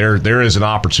this. So there is an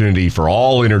opportunity for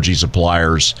all energy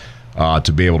suppliers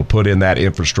to be able to put in that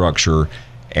infrastructure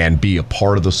and be a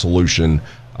part of the solution.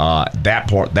 That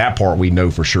part we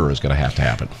know for sure is going to have to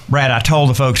happen. Brad, I told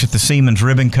the folks at the Siemens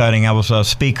ribbon cutting, I was a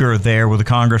speaker there with a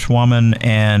congresswoman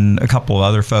and a couple of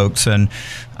other folks, and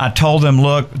I told them,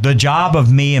 look, the job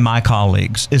of me and my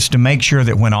colleagues is to make sure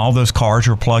that when all those cars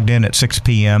are plugged in at 6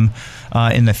 p.m.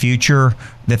 In the future,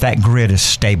 that grid is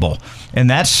stable. And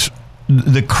that's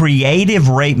the creative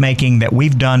rate making that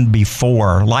we've done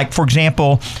before. Like, for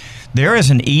example, there is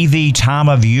an EV time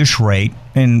of use rate,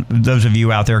 and those of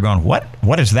you out there going,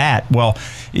 what is that? Well,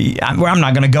 I'm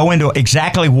not going to go into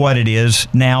exactly what it is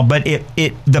now, but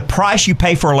the price you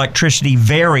pay for electricity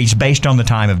varies based on the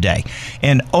time of day.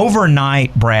 And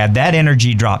overnight, Brad, that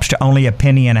energy drops to only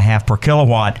 $0.015 per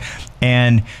kilowatt,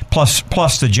 and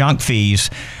plus the junk fees.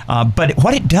 But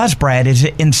what it does, Brad, is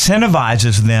it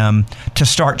incentivizes them to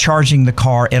start charging the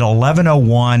car at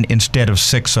 11:01 instead of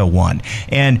 6:01.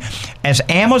 And as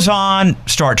Amazon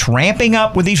starts ramping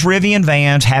up with these Rivian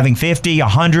vans, having 50,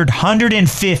 100,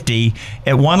 150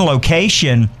 at one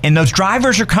location, and those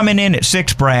drivers are coming in at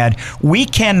 6, Brad, we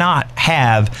cannot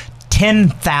have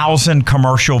 10,000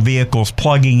 commercial vehicles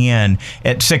plugging in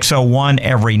at 6:01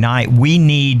 every night. We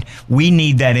need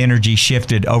that energy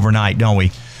shifted overnight, don't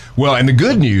we? Well, and the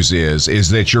good news is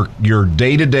that your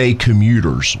day-to-day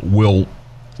commuters will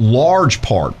large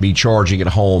part be charging at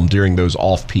home during those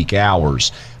off-peak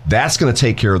hours. That's going to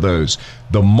take care of those.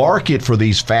 The market for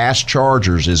these fast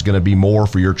chargers is going to be more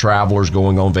for your travelers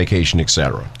going on vacation,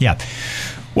 etc. Yeah.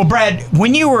 Well, Brad,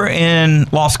 when you were in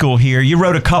law school here, you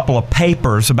wrote a couple of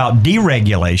papers about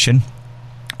deregulation.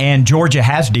 And Georgia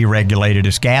has deregulated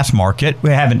its gas market.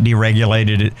 We haven't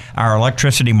deregulated our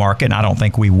electricity market, and I don't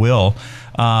think we will.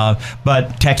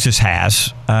 But Texas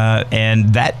has,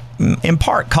 and that in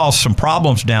part caused some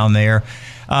problems down there.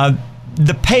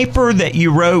 The paper that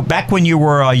you wrote back when you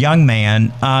were a young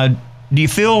man, do you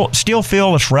still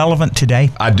feel it's relevant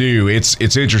today? I do.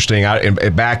 It's interesting.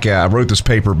 I wrote this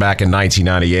paper back in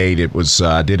 1998. It was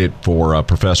did it for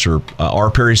Professor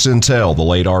R. Perry Centel, the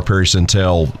late R. Perry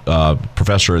Centel,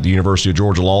 professor at the University of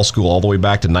Georgia Law School, all the way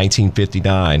back to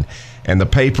 1959. And the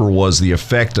paper was the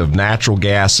effect of natural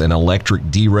gas and electric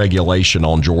deregulation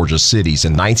on Georgia cities.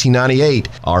 In 1998,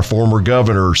 our former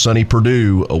governor, Sonny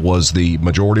Perdue, was the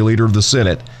majority leader of the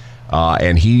Senate,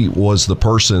 and he was the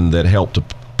person that helped to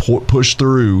push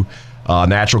through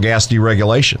natural gas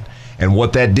deregulation. And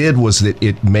what that did was that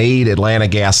it made Atlanta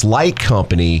Gas Light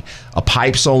Company a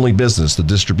pipes-only business, the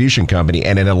distribution company,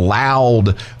 and it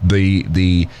allowed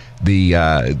the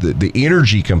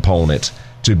energy component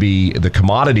to be the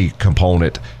commodity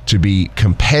component to be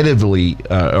competitively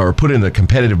or put in the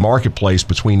competitive marketplace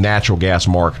between natural gas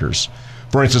marketers.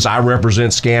 For instance, I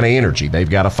represent Scana Energy. They've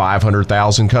got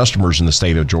 500,000 customers in the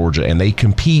state of Georgia, and they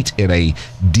compete in a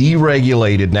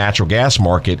deregulated natural gas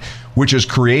market, which has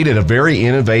created a very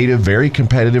innovative, very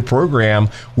competitive program,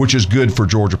 which is good for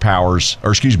Georgia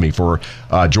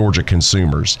Georgia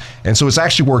consumers. And so it's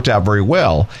actually worked out very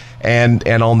well. And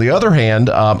on the other hand,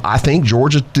 I think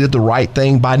Georgia did the right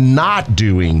thing by not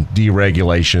doing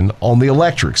deregulation on the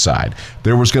electric side.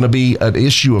 There was going to be an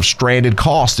issue of stranded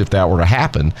cost if that were to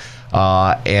happen.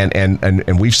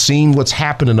 And we've seen what's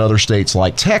happened in other states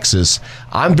like Texas.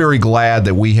 I'm very glad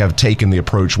that we have taken the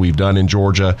approach we've done in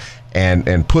Georgia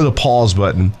and put a pause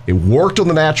button. It worked on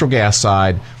the natural gas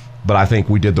side, but I think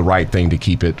we did the right thing to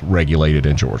keep it regulated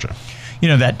in Georgia. You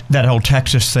know, that whole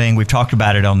Texas thing, we've talked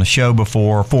about it on the show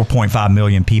before, 4.5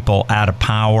 million people out of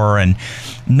power, and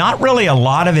not really a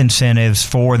lot of incentives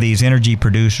for these energy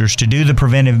producers to do the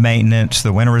preventive maintenance,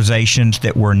 the winterizations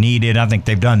that were needed. I think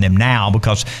they've done them now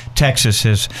because Texas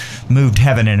has moved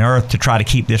heaven and earth to try to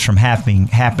keep this from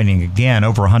happening again.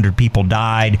 Over 100 people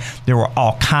died. There were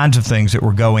all kinds of things that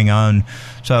were going on.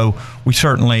 So we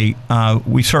certainly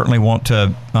want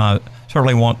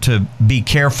to be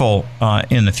careful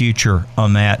in the future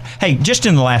on that. Hey, just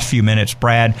in the last few minutes,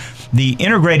 Brad, the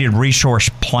integrated resource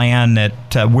plan that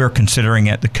we're considering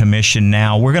at the commission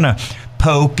now, we're going to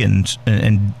poke and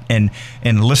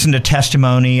listen to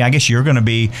testimony. I guess you're going to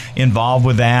be involved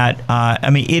with that. I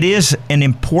mean, it is an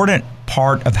important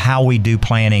part of how we do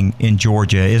planning in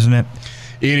Georgia, isn't it?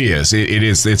 It is. It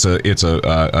is. It's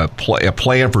a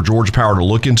plan for Georgia Power to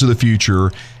look into the future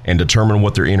and determine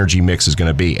what their energy mix is going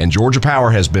to be. And Georgia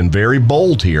Power has been very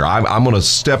bold here. I'm going to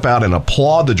step out and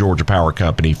applaud the Georgia Power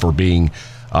Company for being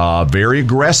very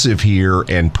aggressive here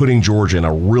and putting Georgia in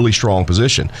a really strong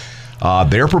position.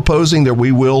 They're proposing that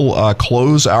we will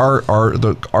close our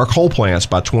coal plants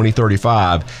by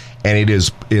 2035, and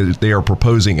they are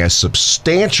proposing a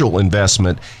substantial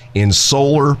investment in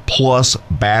solar plus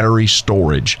battery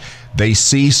storage. They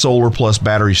see solar plus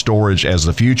battery storage as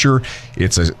the future.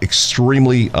 It's an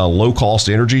extremely low-cost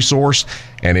energy source,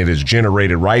 and it is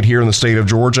generated right here in the state of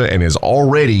Georgia and has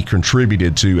already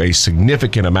contributed to a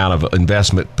significant amount of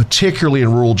investment, particularly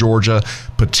in rural Georgia,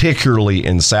 particularly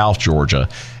in South Georgia.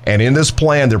 And in this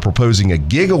plan, they're proposing 1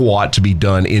 gigawatt to be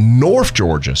done in North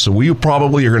Georgia. So we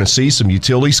probably are going to see some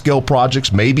utility-scale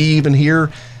projects, maybe even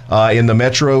here in the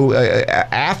metro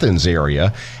Athens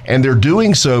area. And they're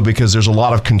doing so because there's a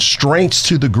lot of constraints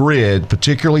to the grid,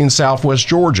 particularly in Southwest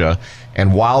Georgia.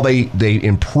 And while they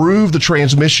improve the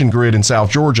transmission grid in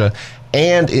South Georgia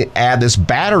and add this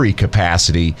battery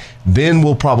capacity, then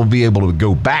we'll probably be able to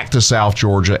go back to South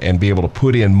Georgia and be able to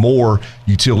put in more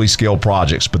utility scale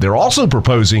projects. But they're also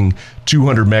proposing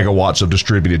 200 megawatts of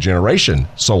distributed generation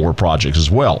solar projects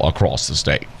as well across the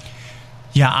state.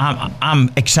 Yeah, I'm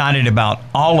excited about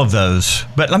all of those.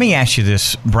 But let me ask you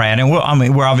this, Brad, and we're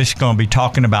obviously going to be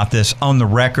talking about this on the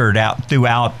record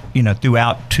throughout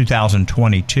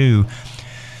 2022.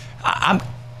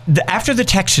 After the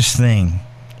Texas thing,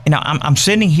 I'm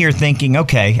sitting here thinking,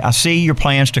 okay, I see your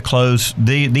plans to close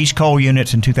these coal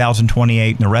units in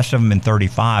 2028 and the rest of them in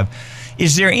 35.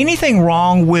 Is there anything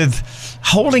wrong with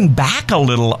holding back a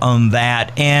little on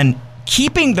that and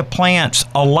keeping the plants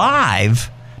alive?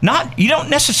 You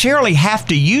don't necessarily have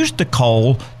to use the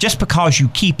coal just because you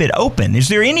keep it open. Is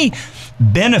there any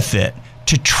benefit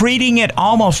to treating it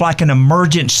almost like an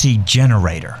emergency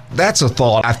generator? That's a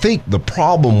thought. I think the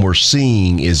problem we're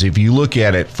seeing is if you look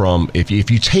at it from, if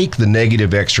you take the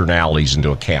negative externalities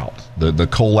into account, the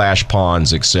coal ash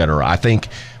ponds, et cetera, I think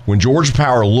when Georgia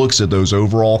Power looks at those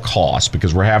overall costs,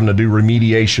 because we're having to do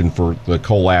remediation for the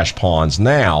coal ash ponds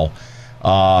now,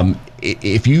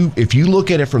 if you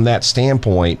look at it from that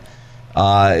standpoint,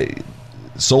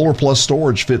 solar plus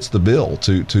storage fits the bill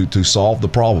to solve the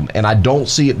problem. And I don't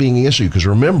see it being an issue, because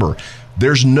remember,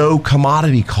 there's no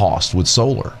commodity cost with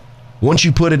solar. Once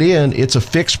you put it in, it's a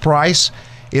fixed price.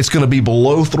 It's going to be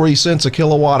below 3 cents a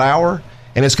kilowatt hour,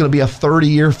 and it's going to be a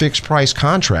 30-year fixed price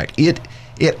contract. It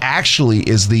actually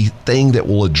is the thing that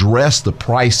will address the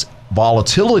price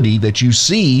volatility that you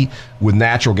see with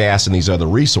natural gas and these other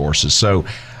resources. So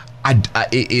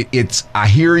I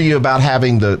hear you about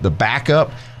having the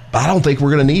backup, but I don't think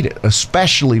we're going to need it,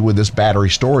 especially with this battery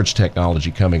storage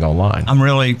technology coming online. I'm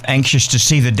really anxious to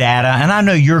see the data. And I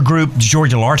know your group, the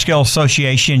Georgia Large Scale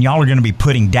Association, y'all are going to be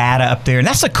putting data up there. And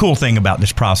that's the cool thing about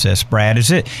this process, Brad,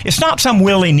 is it's not some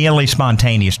willy-nilly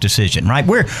spontaneous decision, right?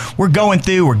 We're going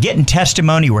through, we're getting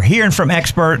testimony, we're hearing from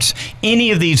experts.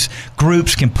 Any of these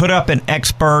groups can put up an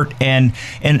expert, and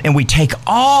we take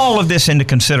all of this into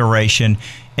consideration.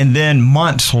 And then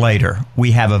months later,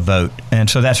 we have a vote. And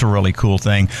so that's a really cool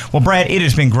thing. Well, Brad, it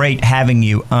has been great having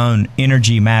you on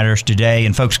Energy Matters today.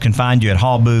 And folks can find you at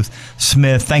Hall Booth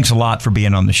Smith. Thanks a lot for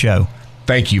being on the show.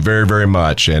 Thank you very, very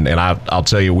much. And I'll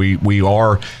tell you, we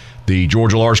are the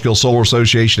Georgia Large Scale Solar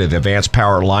Association and the Advanced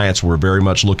Power Alliance. We're very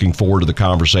much looking forward to the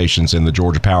conversations in the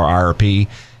Georgia Power IRP.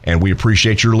 And we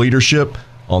appreciate your leadership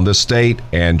on this state,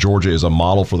 and Georgia is a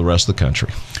model for the rest of the country.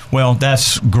 Well,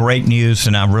 that's great news,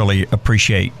 and I really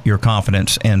appreciate your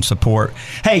confidence and support.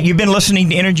 Hey, you've been listening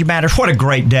to Energy Matters. What a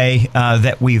great day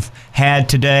that we've had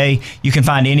today. You can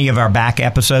find any of our back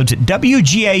episodes at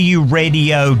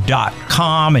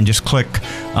WGAUradio.com and just click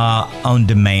on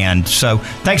demand. So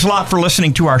thanks a lot for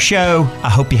listening to our show. I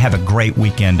hope you have a great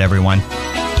weekend, everyone.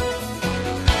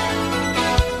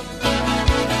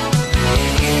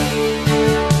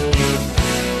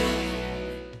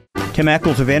 Tim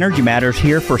Echols of Energy Matters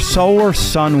here for Solar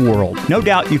Sun World. No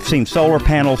doubt you've seen solar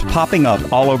panels popping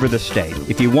up all over the state.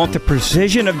 If you want the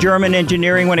precision of German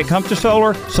engineering when it comes to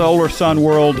solar, Solar Sun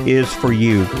World is for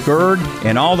you. Gerd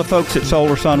and all the folks at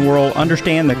Solar Sun World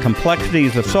understand the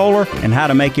complexities of solar and how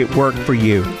to make it work for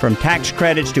you. From tax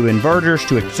credits to inverters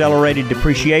to accelerated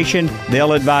depreciation,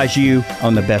 they'll advise you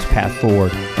on the best path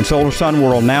forward. And Solar Sun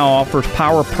World now offers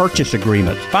power purchase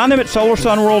agreements. Find them at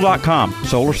solarsunworld.com.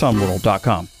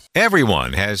 solarsunworld.com.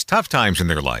 Everyone has tough times in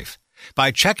their life.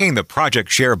 By checking the Project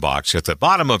Share box at the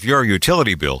bottom of your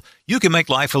utility bill, you can make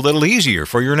life a little easier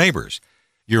for your neighbors.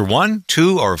 Your $1,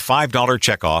 $2, or $5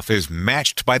 checkoff is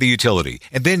matched by the utility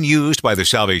and then used by the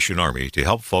Salvation Army to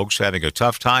help folks having a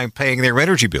tough time paying their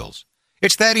energy bills.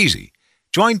 It's that easy.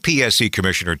 Join PSC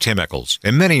Commissioner Tim Echols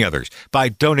and many others by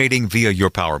donating via your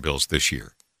power bills this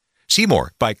year. See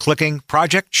more by clicking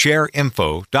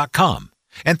projectshareinfo.com.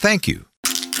 And thank you.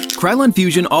 Krylon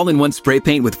Fusion all-in-one spray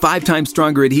paint with 5 times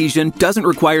stronger adhesion doesn't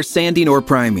require sanding or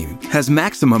priming, has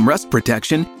maximum rust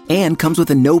protection, and comes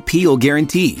with a no-peel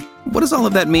guarantee. What does all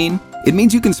of that mean? It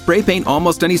means you can spray paint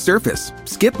almost any surface,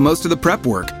 skip most of the prep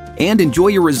work, and enjoy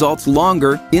your results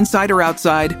longer, inside or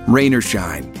outside, rain or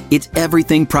shine. It's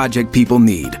everything project people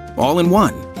need, all in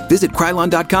one. Visit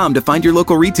Krylon.com to find your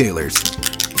local retailers.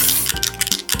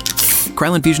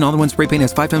 Krylon Fusion all-in-one spray paint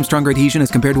has 5 times stronger adhesion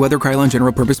as compared to other Krylon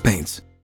general-purpose paints.